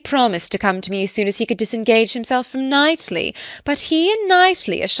 He promised to come to me as soon as he could disengage himself from Knightley, but he and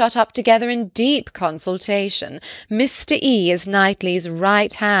Knightley are shut up together in deep consultation. Mr. E. is Knightley's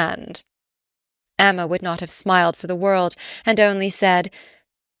right hand. Emma would not have smiled for the world, and only said,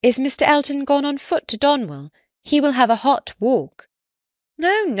 Is Mr. Elton gone on foot to Donwell? He will have a hot walk.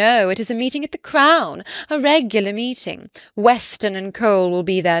 No, no, it is a meeting at the Crown, a regular meeting. Weston and Cole will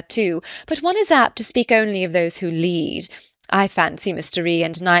be there too, but one is apt to speak only of those who lead. I fancy Mr. E.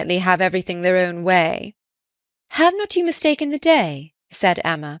 and Knightley have everything their own way. Have not you mistaken the day? Said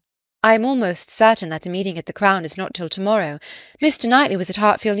Emma. I am almost certain that the meeting at the Crown is not till to-morrow. Mr. Knightley was at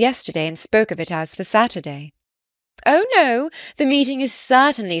Hartfield yesterday, and spoke of it as for Saturday. "Oh, no, the meeting is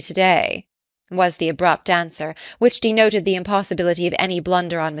certainly to-day," was the abrupt answer, which denoted the impossibility of any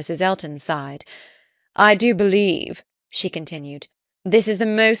blunder on Mrs. Elton's side. "I do believe," she continued, "this is the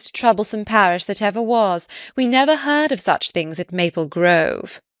most troublesome parish that ever was. We never heard of such things at Maple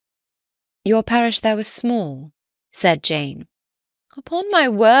Grove." "Your parish there was small," said Jane. "Upon my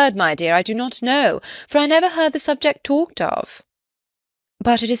word, my dear, I do not know, for I never heard the subject talked of."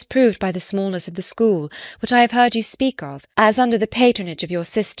 "But it is proved by the smallness of the school, which I have heard you speak of, as under the patronage of your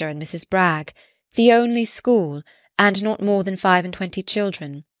sister and Mrs. Bragg, the only school, and not more than 25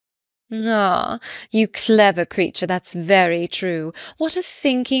 children." "Ah, you clever creature, that's very true. What a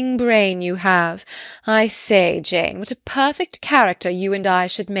thinking brain you have! I say, Jane, what a perfect character you and I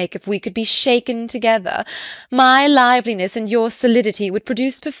should make if we could be shaken together. My liveliness and your solidity would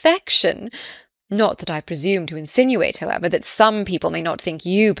produce perfection. Not that I presume to insinuate, however, that some people may not think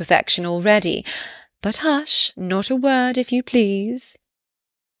you perfection already. But hush, not a word, if you please."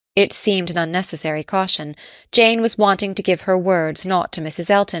 It seemed an unnecessary caution. Jane was wanting to give her words not to Mrs.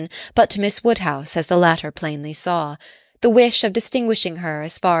 Elton, but to Miss Woodhouse, as the latter plainly saw. The wish of distinguishing her,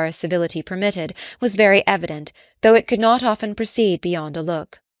 as far as civility permitted, was very evident, though it could not often proceed beyond a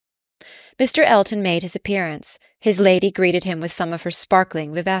look. Mr. Elton made his appearance. His lady greeted him with some of her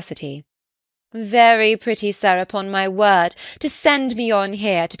sparkling vivacity. "Very pretty, sir, upon my word, to send me on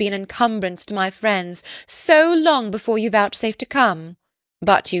here to be an encumbrance to my friends, so long before you vouchsafe to come.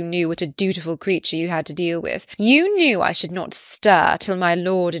 But you knew what a dutiful creature you had to deal with. You knew I should not stir till my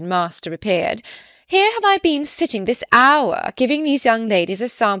lord and master appeared. Here have I been sitting this hour, giving these young ladies a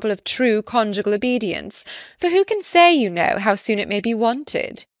sample of true conjugal obedience, for who can say, you know, how soon it may be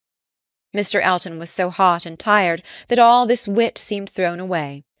wanted?" Mr. Elton was so hot and tired that all this wit seemed thrown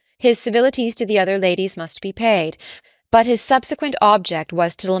away. His civilities to the other ladies must be paid, but his subsequent object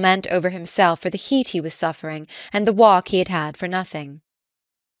was to lament over himself for the heat he was suffering, and the walk he had had for nothing.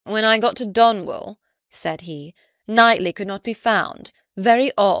 "When I got to Donwell," said he, "Knightley could not be found.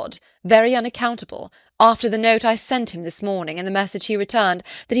 Very odd, very unaccountable, after the note I sent him this morning, and the message he returned,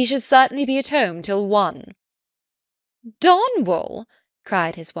 that he should certainly be at home till 1. "Donwell!"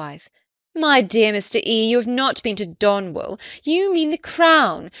 cried his wife. "My dear Mr. E., you have not been to Donwell. You mean the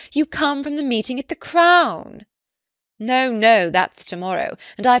Crown. You come from the meeting at the Crown." "No, no, that's to-morrow,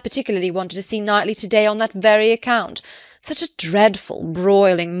 and I particularly wanted to see Knightley to-day on that very account. Such a dreadful,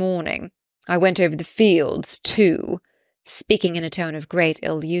 broiling morning. I went over the fields, too," speaking in a tone of great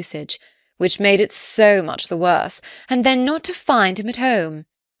ill-usage, "which made it so much the worse, and then not to find him at home.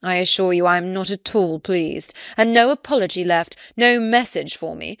 I assure you I am not at all pleased, and no apology left, no message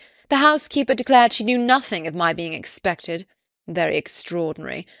for me. The housekeeper declared she knew nothing of my being expected. Very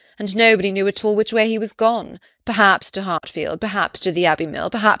extraordinary. And nobody knew at all which way he was gone. Perhaps to Hartfield, perhaps to the Abbey Mill,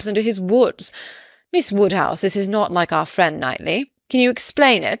 perhaps into his woods. Miss Woodhouse, this is not like our friend Knightley. Can you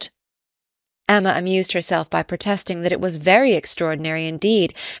explain it?" Emma amused herself by protesting that it was very extraordinary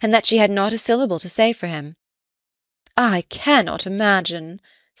indeed, and that she had not a syllable to say for him. "I cannot imagine,"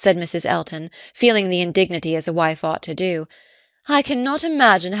 said Mrs. Elton, feeling the indignity as a wife ought to do. "I cannot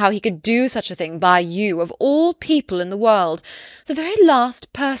imagine how he could do such a thing by you, of all people in the world, the very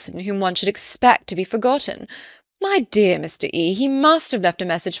last person whom one should expect to be forgotten. My dear Mr. E., he must have left a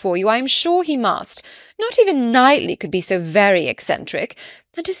message for you, I am sure he must. Not even Knightley could be so very eccentric.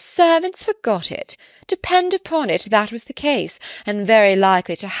 And his servants forgot it. Depend upon it, that was the case, and very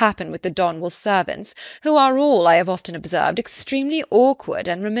likely to happen with the Donwell servants, who are all, I have often observed, extremely awkward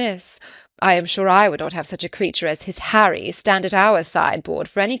and remiss. I am sure I would not have such a creature as his Harry stand at our sideboard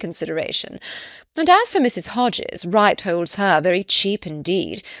for any consideration. And as for Mrs. Hodges, Wright holds her very cheap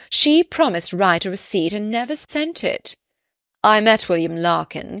indeed. She promised Wright a receipt and never sent it. I met William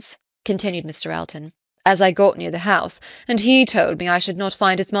Larkins," continued Mr. Elton, "as I got near the house, and he told me I should not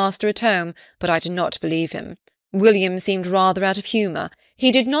find his master at home, but I did not believe him. William seemed rather out of humour.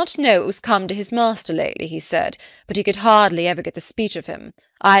 He did not know it was come to his master lately, he said, but he could hardly ever get the speech of him.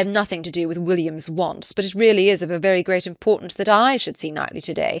 I have nothing to do with William's wants, but it really is of a very great importance that I should see Knightley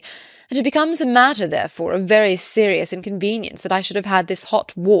to-day, and it becomes a matter, therefore, of very serious inconvenience that I should have had this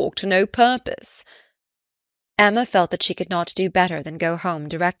hot walk to no purpose." Emma felt that she could not do better than go home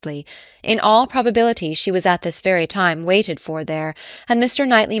directly. In all probability she was at this very time waited for there, and Mr.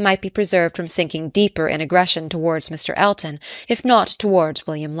 Knightley might be preserved from sinking deeper in aggression towards Mr. Elton, if not towards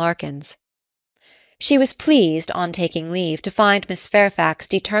William Larkins. She was pleased, on taking leave, to find Miss Fairfax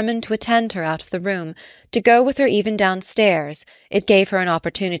determined to attend her out of the room, to go with her even downstairs. It gave her an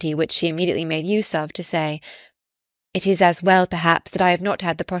opportunity which she immediately made use of to say, "It is as well, perhaps, that I have not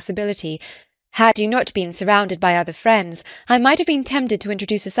had the possibility. Had you not been surrounded by other friends, I might have been tempted to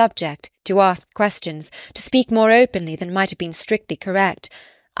introduce a subject, to ask questions, to speak more openly than might have been strictly correct.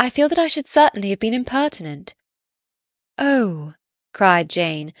 I feel that I should certainly have been impertinent." "Oh," cried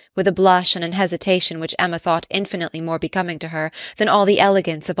Jane, with a blush and an hesitation which Emma thought infinitely more becoming to her than all the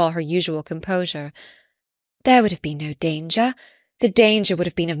elegance of all her usual composure. "There would have been no danger. The danger would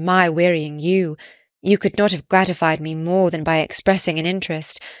have been of my wearying you. You could not have gratified me more than by expressing an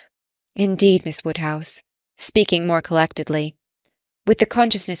interest. Indeed, Miss Woodhouse," speaking more collectedly, "with the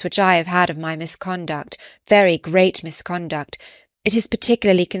consciousness which I have had of my misconduct, very great misconduct, it is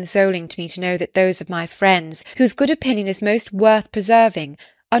particularly consoling to me to know that those of my friends whose good opinion is most worth preserving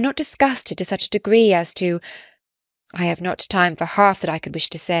are not disgusted to such a degree as to—I have not time for half that I could wish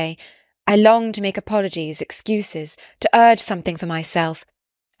to say. I long to make apologies, excuses, to urge something for myself.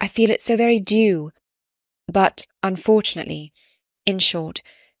 I feel it so very due. But, unfortunately, in short,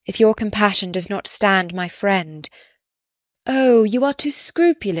 if your compassion does not stand my friend—" "Oh, you are too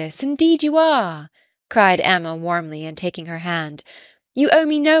scrupulous, indeed you are," cried Emma warmly and taking her hand. "You owe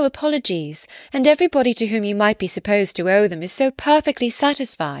me no apologies, and everybody to whom you might be supposed to owe them is so perfectly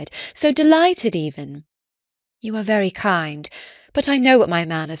satisfied, so delighted even. You are very kind, but I know what my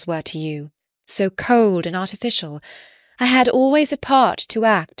manners were to you, so cold and artificial. I had always a part to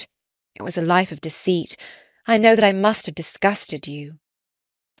act. It was a life of deceit. I know that I must have disgusted you.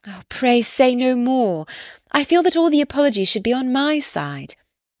 Oh, pray say no more. I feel that all the apologies should be on my side.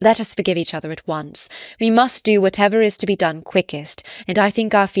 Let us forgive each other at once. We must do whatever is to be done quickest, and I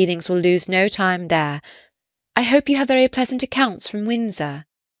think our feelings will lose no time there. I hope you have very pleasant accounts from Windsor."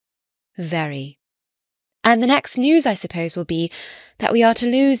 "Very." "And the next news, I suppose, will be that we are to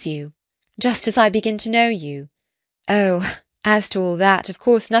lose you, just as I begin to know you. Oh, as to all that, of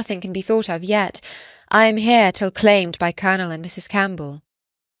course nothing can be thought of yet. I am here till claimed by Colonel and Mrs. Campbell."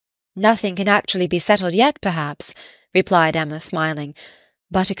 "Nothing can actually be settled yet, perhaps," replied Emma, smiling.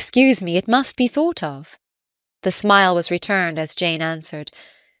 "But excuse me, it must be thought of." The smile was returned as Jane answered,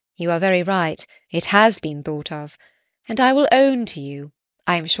 "You are very right, it has been thought of. And I will own to you,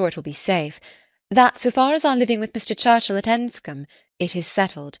 I am sure it will be safe, that so far as our living with Mr. Churchill at Enscombe, it is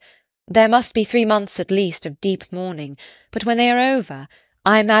settled. There must be 3 months at least of deep mourning, but when they are over,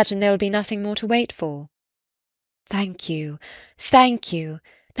 I imagine there will be nothing more to wait for." "Thank you, thank you.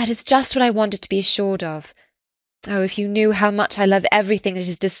 That is just what I wanted to be assured of. Oh, if you knew how much I love everything that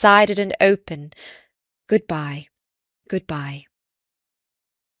is decided and open. Good-bye, good-bye."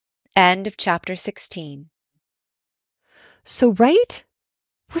 End of chapter 16. So, right?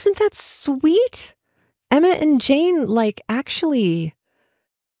 Wasn't that sweet? Emma and Jane, actually,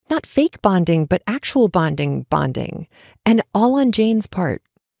 not fake bonding, but actual bonding. And all on Jane's part.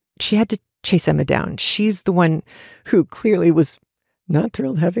 She had to chase Emma down. She's the one who clearly was not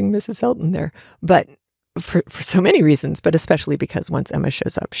thrilled having Mrs. Elton there, but for so many reasons, but especially because once Emma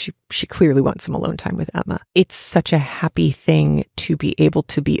shows up, she clearly wants some alone time with Emma. It's such a happy thing to be able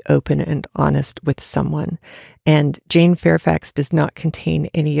to be open and honest with someone. And Jane Fairfax does not contain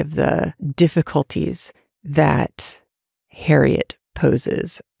any of the difficulties that Harriet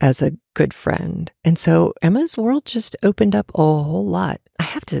poses as a good friend. And so Emma's world just opened up a whole lot. I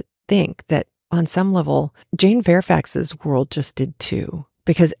have to think that on some level, Jane Fairfax's world just did too,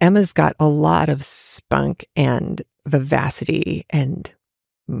 because Emma's got a lot of spunk and vivacity and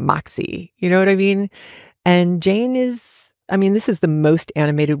moxie. You know what I mean? And Jane is, this is the most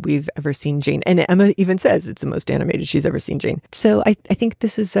animated we've ever seen Jane. And Emma even says it's the most animated she's ever seen Jane. So I think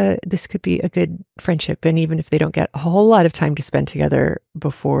this could be a good friendship. And even if they don't get a whole lot of time to spend together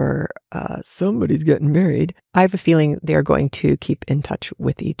before somebody's getting married, I have a feeling they're going to keep in touch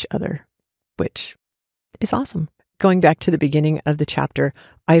with each other, which is awesome. Going back to the beginning of the chapter,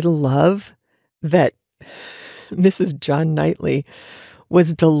 I love that Mrs. John Knightley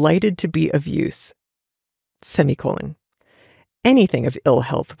was delighted to be of use, semicolon. Anything of ill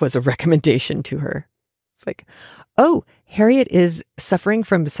health was a recommendation to her. It's like, oh, Harriet is suffering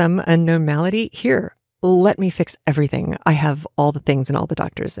from some unknown malady. Here, let me fix everything. I have all the things and all the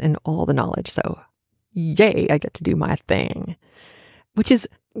doctors and all the knowledge. So yay, I get to do my thing, which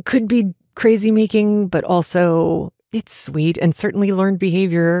could be crazy making, but also it's sweet and certainly learned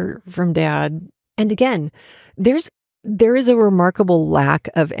behavior from Dad. And again, there is a remarkable lack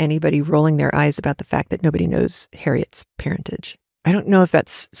of anybody rolling their eyes about the fact that nobody knows Harriet's parentage. I don't know if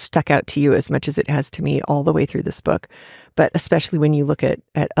that's stuck out to you as much as it has to me all the way through this book, but especially when you look at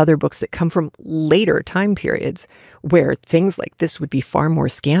other books that come from later time periods where things like this would be far more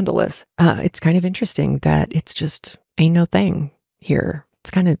scandalous. It's kind of interesting that it's just ain't no thing here. It's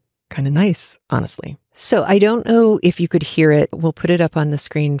kind of kind of nice, honestly. So I don't know if you could hear it. We'll put it up on the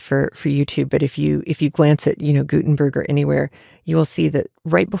screen for YouTube. But if you glance at, Gutenberg or anywhere, you will see that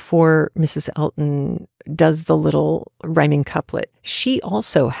right before Mrs. Elton does the little rhyming couplet, she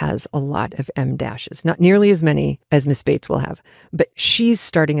also has a lot of M dashes, not nearly as many as Miss Bates will have, but she's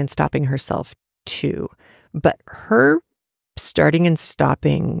starting and stopping herself too. But her starting and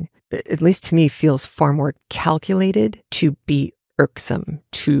stopping, at least to me, feels far more calculated to be irksome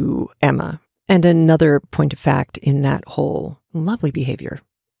to Emma. And another point of fact in that whole lovely behavior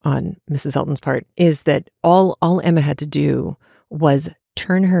on Mrs. Elton's part is that all Emma had to do was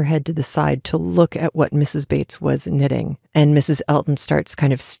turn her head to the side to look at what Mrs. Bates was knitting. And Mrs. Elton starts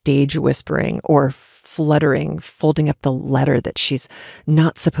kind of stage whispering or fluttering, folding up the letter that she's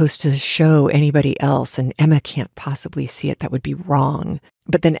not supposed to show anybody else. And Emma can't possibly see it. That would be wrong.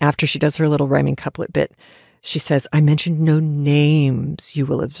 But then after she does her little rhyming couplet bit, she says, I mentioned no names, you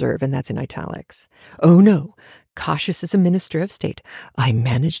will observe, and that's in italics. Oh no, cautious as a minister of state, I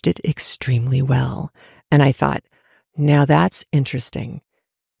managed it extremely well. And I thought, now that's interesting,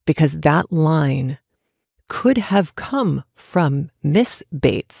 because that line could have come from Miss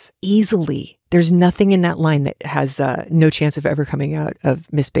Bates easily. There's nothing in that line that has no chance of ever coming out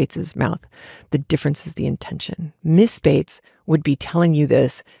of Miss Bates's mouth. The difference is the intention. Miss Bates would be telling you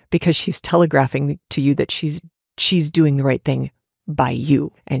this because she's telegraphing to you that she's doing the right thing by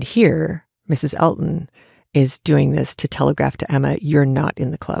you. And here, Mrs. Elton is doing this to telegraph to Emma, you're not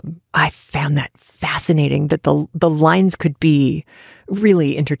in the club. I found that fascinating that the lines could be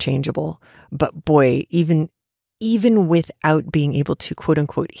really interchangeable. But boy, even without being able to quote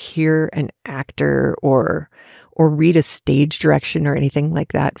unquote hear an actor or read a stage direction or anything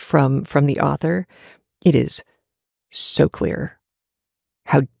like that from the author, it is so clear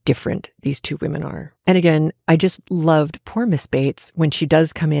how different these two women are. And again, I just loved poor Miss Bates when she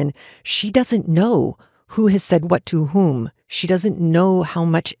does come in. She doesn't know who has said what to whom. She doesn't know how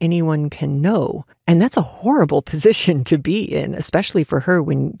much anyone can know. And that's a horrible position to be in, especially for her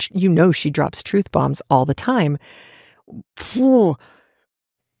when she drops truth bombs all the time.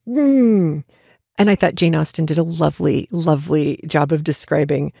 And I thought Jane Austen did a lovely, lovely job of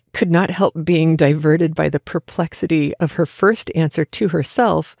describing, could not help being diverted by the perplexity of her first answer to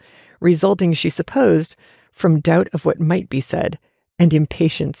herself, resulting, she supposed, from doubt of what might be said and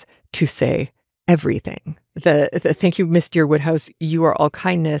impatience to say everything. The thank you, Miss Dear Woodhouse, you are all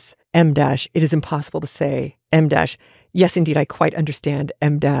kindness, M dash, it is impossible to say, M dash, yes, indeed, I quite understand,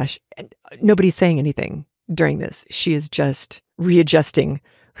 M dash. And nobody's saying anything during this. She is just readjusting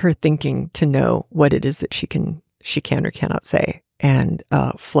her thinking to know what it is that she can or cannot say, and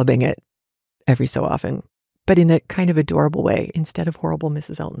flubbing it every so often, but in a kind of adorable way instead of horrible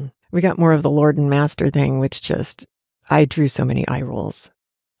Mrs. Elton. We got more of the Lord and Master thing, which just, I drew so many eye rolls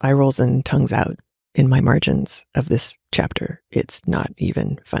and tongues out in my margins of this chapter. It's not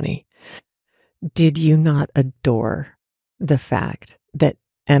even funny. Did you not adore the fact that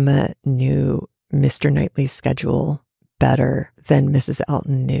Emma knew Mr. Knightley's schedule better than Mrs.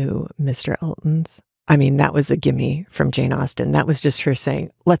 Elton knew Mr. Elton's? I mean, that was a gimme from Jane Austen. That was just her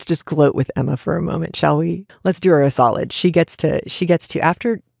saying, let's just gloat with Emma for a moment, shall we? Let's do her a solid. She gets to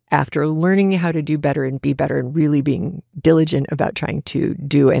after learning how to do better and be better and really being diligent about trying to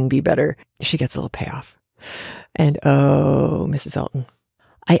do and be better, she gets a little payoff. And oh, Mrs. Elton.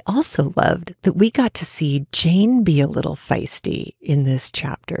 I also loved that we got to see Jane be a little feisty in this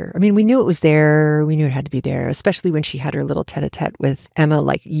chapter. I mean, we knew it was there. We knew it had to be there, especially when she had her little tete-a-tete with Emma,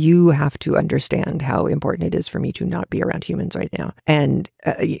 like, you have to understand how important it is for me to not be around humans right now. And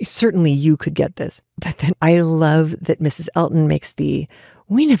certainly you could get this. But then I love that Mrs. Elton makes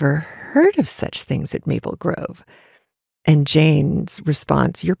we never heard of such things at Maple Grove. And Jane's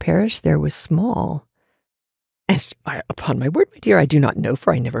response, your parish there was small. And upon my word, my dear, I do not know,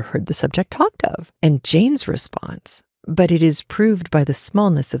 for I never heard the subject talked of. And Jane's response, but it is proved by the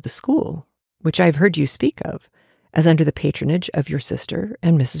smallness of the school, which I have heard you speak of, as under the patronage of your sister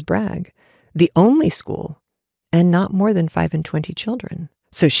and Mrs. Bragg, the only school, and not more than 25 children.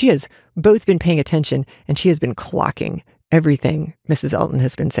 So she has both been paying attention, and she has been clocking everything Mrs. Elton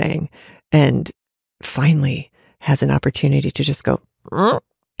has been saying, and finally has an opportunity to just go,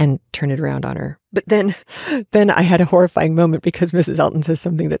 and turn it around on her. But then I had a horrifying moment because Mrs. Elton says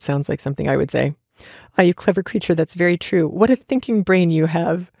something that sounds like something I would say. Ah, you clever creature, that's very true. What a thinking brain you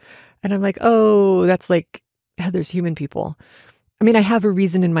have. And I'm like, oh, that's like Heather's human people. I mean, I have a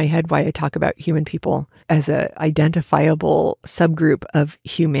reason in my head why I talk about human people as a identifiable subgroup of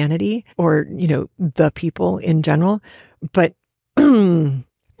humanity, or, the people in general. But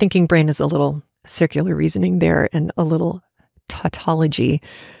thinking brain is a little circular reasoning there and a little tautology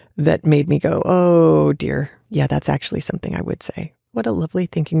that made me go, oh dear. Yeah, that's actually something I would say. What a lovely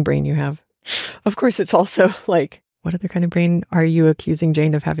thinking brain you have. Of course, it's also like, what other kind of brain are you accusing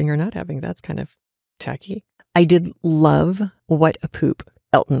Jane of having or not having? That's kind of tacky. I did love what a poop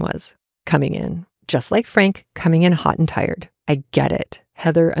Elton was coming in, just like Frank coming in hot and tired. I get it.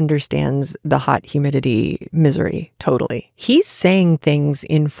 Heather understands the hot humidity misery totally. He's saying things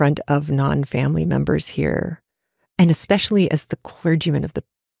in front of non-family members here, and especially as the clergyman of the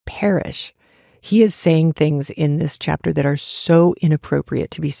parish. He is saying things in this chapter that are so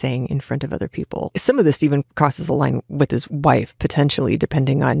inappropriate to be saying in front of other people. Some of this even crosses a line with his wife, potentially,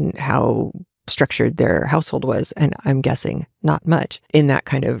 depending on how structured their household was. And I'm guessing not much in that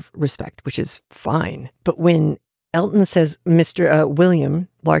kind of respect, which is fine. But when Elton says Mr. William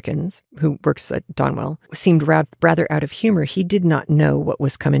Larkins, who works at Donwell, seemed rather out of humor. He did not know what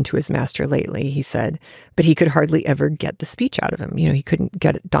was come into his master lately, he said, but he could hardly ever get the speech out of him. You know, he couldn't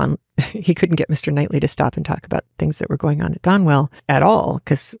get he couldn't get Mr. Knightley to stop and talk about things that were going on at Donwell at all,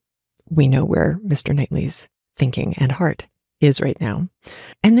 because we know where Mr. Knightley's thinking and heart is right now.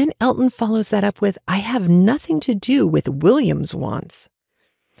 And then Elton follows that up with, I have nothing to do with William's wants.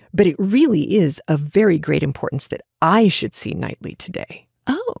 But it really is of very great importance that I should see Knightley today.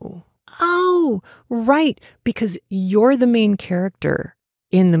 Oh, right. Because you're the main character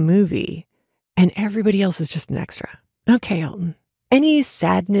in the movie and everybody else is just an extra. Okay, Elton. Any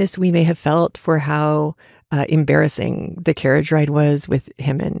sadness we may have felt for how embarrassing the carriage ride was with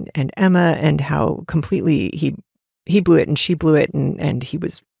him and Emma, and how completely he blew it and she blew it, and he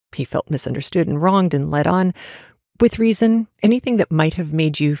felt misunderstood and wronged and led on. With reason, anything that might have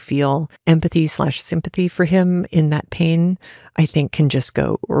made you feel empathy/sympathy for him in that pain, I think can just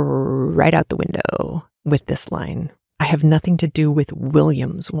go right out the window with this line. I have nothing to do with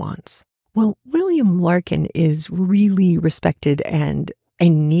William's wants. Well, William Larkin is really respected and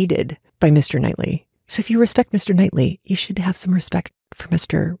needed by Mr. Knightley. So if you respect Mr. Knightley, you should have some respect for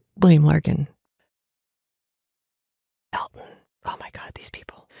Mr. William Larkin. Elton. Oh my God, these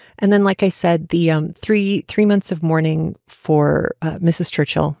people. And then, like I said, the 3 months of mourning for Mrs.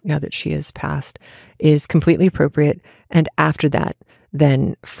 Churchill, now that she has passed, is completely appropriate. And after that,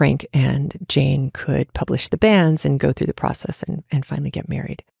 then Frank and Jane could publish the banns and go through the process and finally get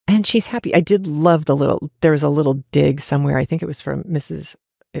married. And she's happy. I did love there was a little dig somewhere. I think it was from Mrs.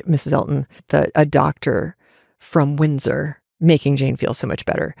 Elton, a doctor from Windsor making Jane feel so much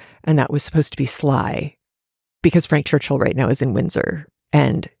better. And that was supposed to be sly, because Frank Churchill right now is in Windsor,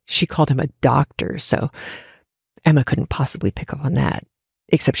 and she called him a doctor. So Emma couldn't possibly pick up on that,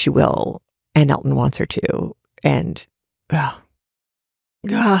 except she will. And Elton wants her to. And, but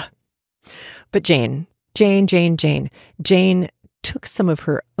Jane took some of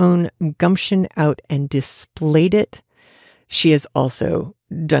her own gumption out and displayed it. She has also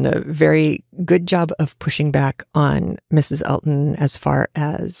done a very good job of pushing back on Mrs. Elton as far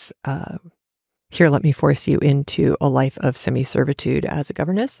as, here, let me force you into a life of semi-servitude as a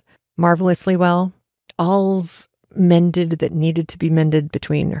governess. Marvelously well. All's mended that needed to be mended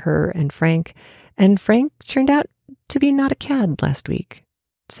between her and Frank. And Frank turned out to be not a cad last week.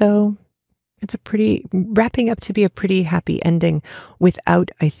 So it's wrapping up to be a pretty happy ending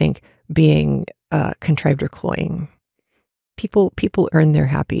without, I think, being contrived or cloying. People earn their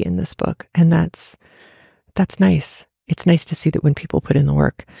happy in this book. And that's nice. It's nice to see that when people put in the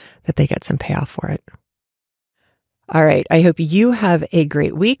work, that they get some payoff for it. All right. I hope you have a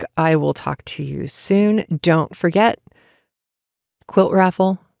great week. I will talk to you soon. Don't forget, quilt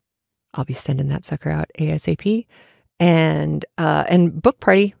raffle. I'll be sending that sucker out ASAP. And book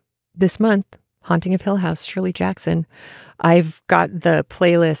party this month, Haunting of Hill House, Shirley Jackson. I've got the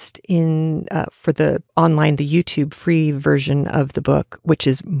playlist in for the YouTube free version of the book, which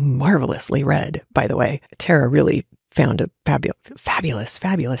is marvelously read, by the way. Tara really found a fabulous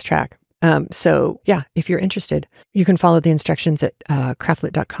track. So yeah, if you're interested, you can follow the instructions at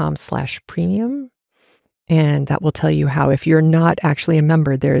craftlit.com/premium. And that will tell you how, if you're not actually a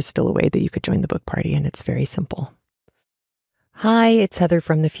member, there is still a way that you could join the book party. And it's very simple. Hi, it's Heather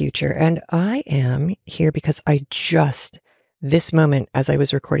from the future. And I am here because I just, this moment, as I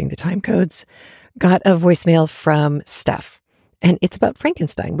was recording the time codes, got a voicemail from Steph. And it's about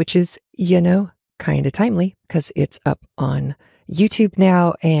Frankenstein, which is, kind of timely because it's up on YouTube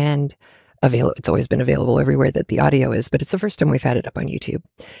now and available. It's always been available everywhere that the audio is, but it's the first time we've had it up on YouTube.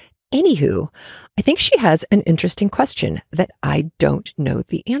 Anywho, I think she has an interesting question that I don't know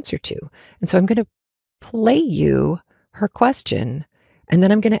the answer to. And so I'm going to play you her question, and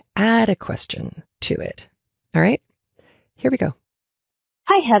then I'm going to add a question to it. All right, here we go.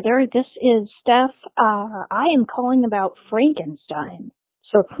 Hi, Heather. This is Steph. I am calling about Frankenstein.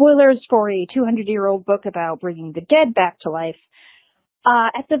 So spoilers for a 200-year-old book about bringing the dead back to life.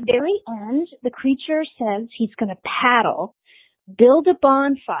 At the very end, the creature says he's going to paddle, build a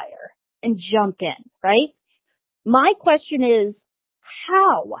bonfire, and jump in, right? My question is,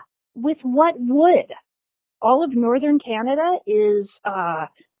 how? With what wood? All of northern Canada is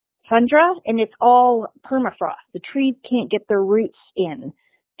tundra, and it's all permafrost. The trees can't get their roots in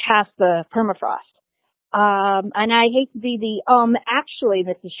past the permafrost. And I hate to be the actually,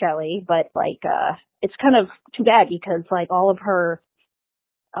 Mrs. Shelley, but it's kind of too bad because all of her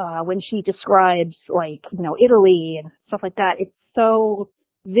when she describes Italy and stuff like that, it's so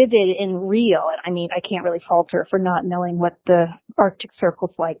vivid and real. And I mean, I can't really fault her for not knowing what the Arctic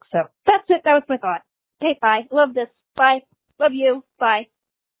Circle's like. So that's it. That was my thought. Okay, bye. Love this. Bye. Love you. Bye.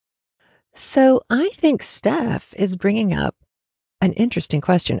 So I think Steph is bringing up an interesting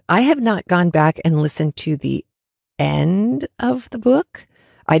question. I have not gone back and listened to the end of the book.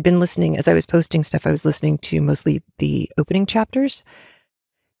 I'd been listening as I was posting stuff. I was listening to mostly the opening chapters.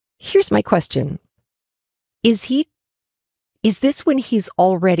 Here's my question. Is this when has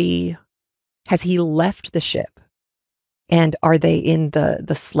he left the ship? And are they in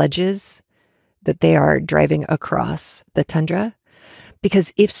the sledges that they are driving across the tundra?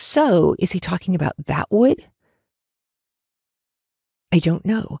 Because if so, is he talking about that wood? I don't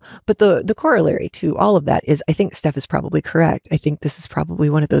know. But the corollary to all of that is I think Steph is probably correct. I think this is probably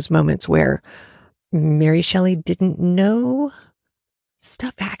one of those moments where Mary Shelley didn't know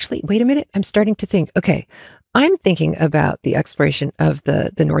stuff. Actually, wait a minute. I'm starting to think, okay, I'm thinking about the exploration of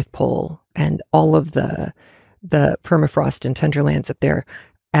the North Pole and all of the permafrost and tundra lands up there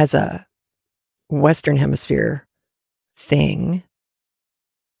as a Western Hemisphere thing.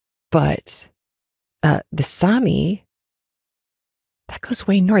 But the Sami, that goes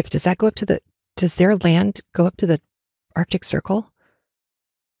way north. Does their land go up to the Arctic Circle?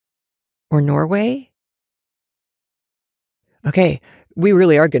 Or Norway? Okay, we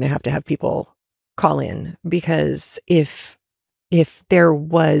really are going to have people call in, because if there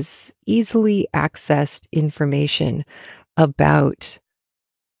was easily accessed information about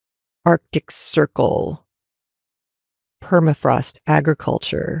Arctic Circle permafrost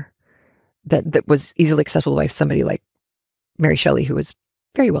agriculture that was easily accessible by somebody like Mary Shelley, who was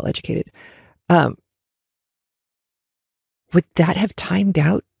very well educated, would that have timed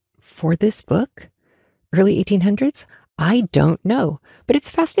out for this book? Early 1800s? I don't know, but it's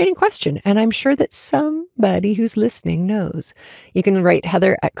a fascinating question, and I'm sure that somebody who's listening knows. You can write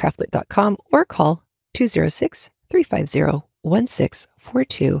heather@craftlit.com or call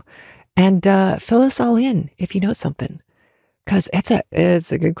 206-350-1642 and fill us all in if you know something, because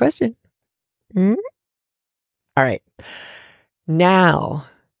it's a good question. Mm? All right. Now,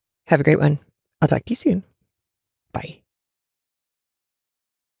 have a great one. I'll talk to you soon. Bye.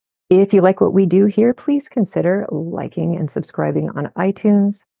 If you like what we do here, please consider liking and subscribing on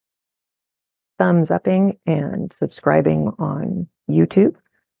iTunes, thumbs upping and subscribing on YouTube.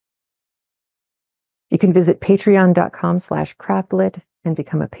 You can visit patreon.com/craftlit and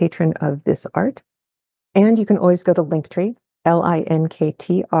become a patron of this art. And you can always go to Linktree,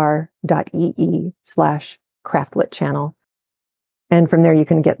 linktr.ee/craftlit channel. And from there, you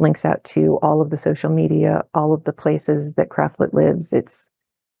can get links out to all of the social media, all of the places that CraftLit lives.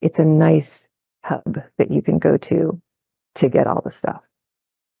 It's a nice hub that you can go to get all the stuff,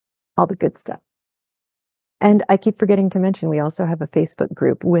 all the good stuff. And I keep forgetting to mention, we also have a Facebook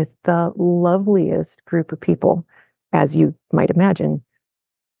group with the loveliest group of people, as you might imagine.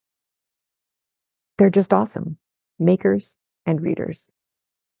 They're just awesome, makers and readers,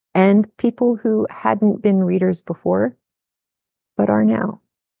 and people who hadn't been readers before, but are now.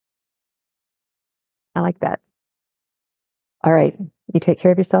 I like that. All right. You take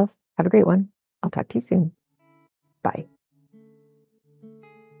care of yourself. Have a great one. I'll talk to you soon. Bye.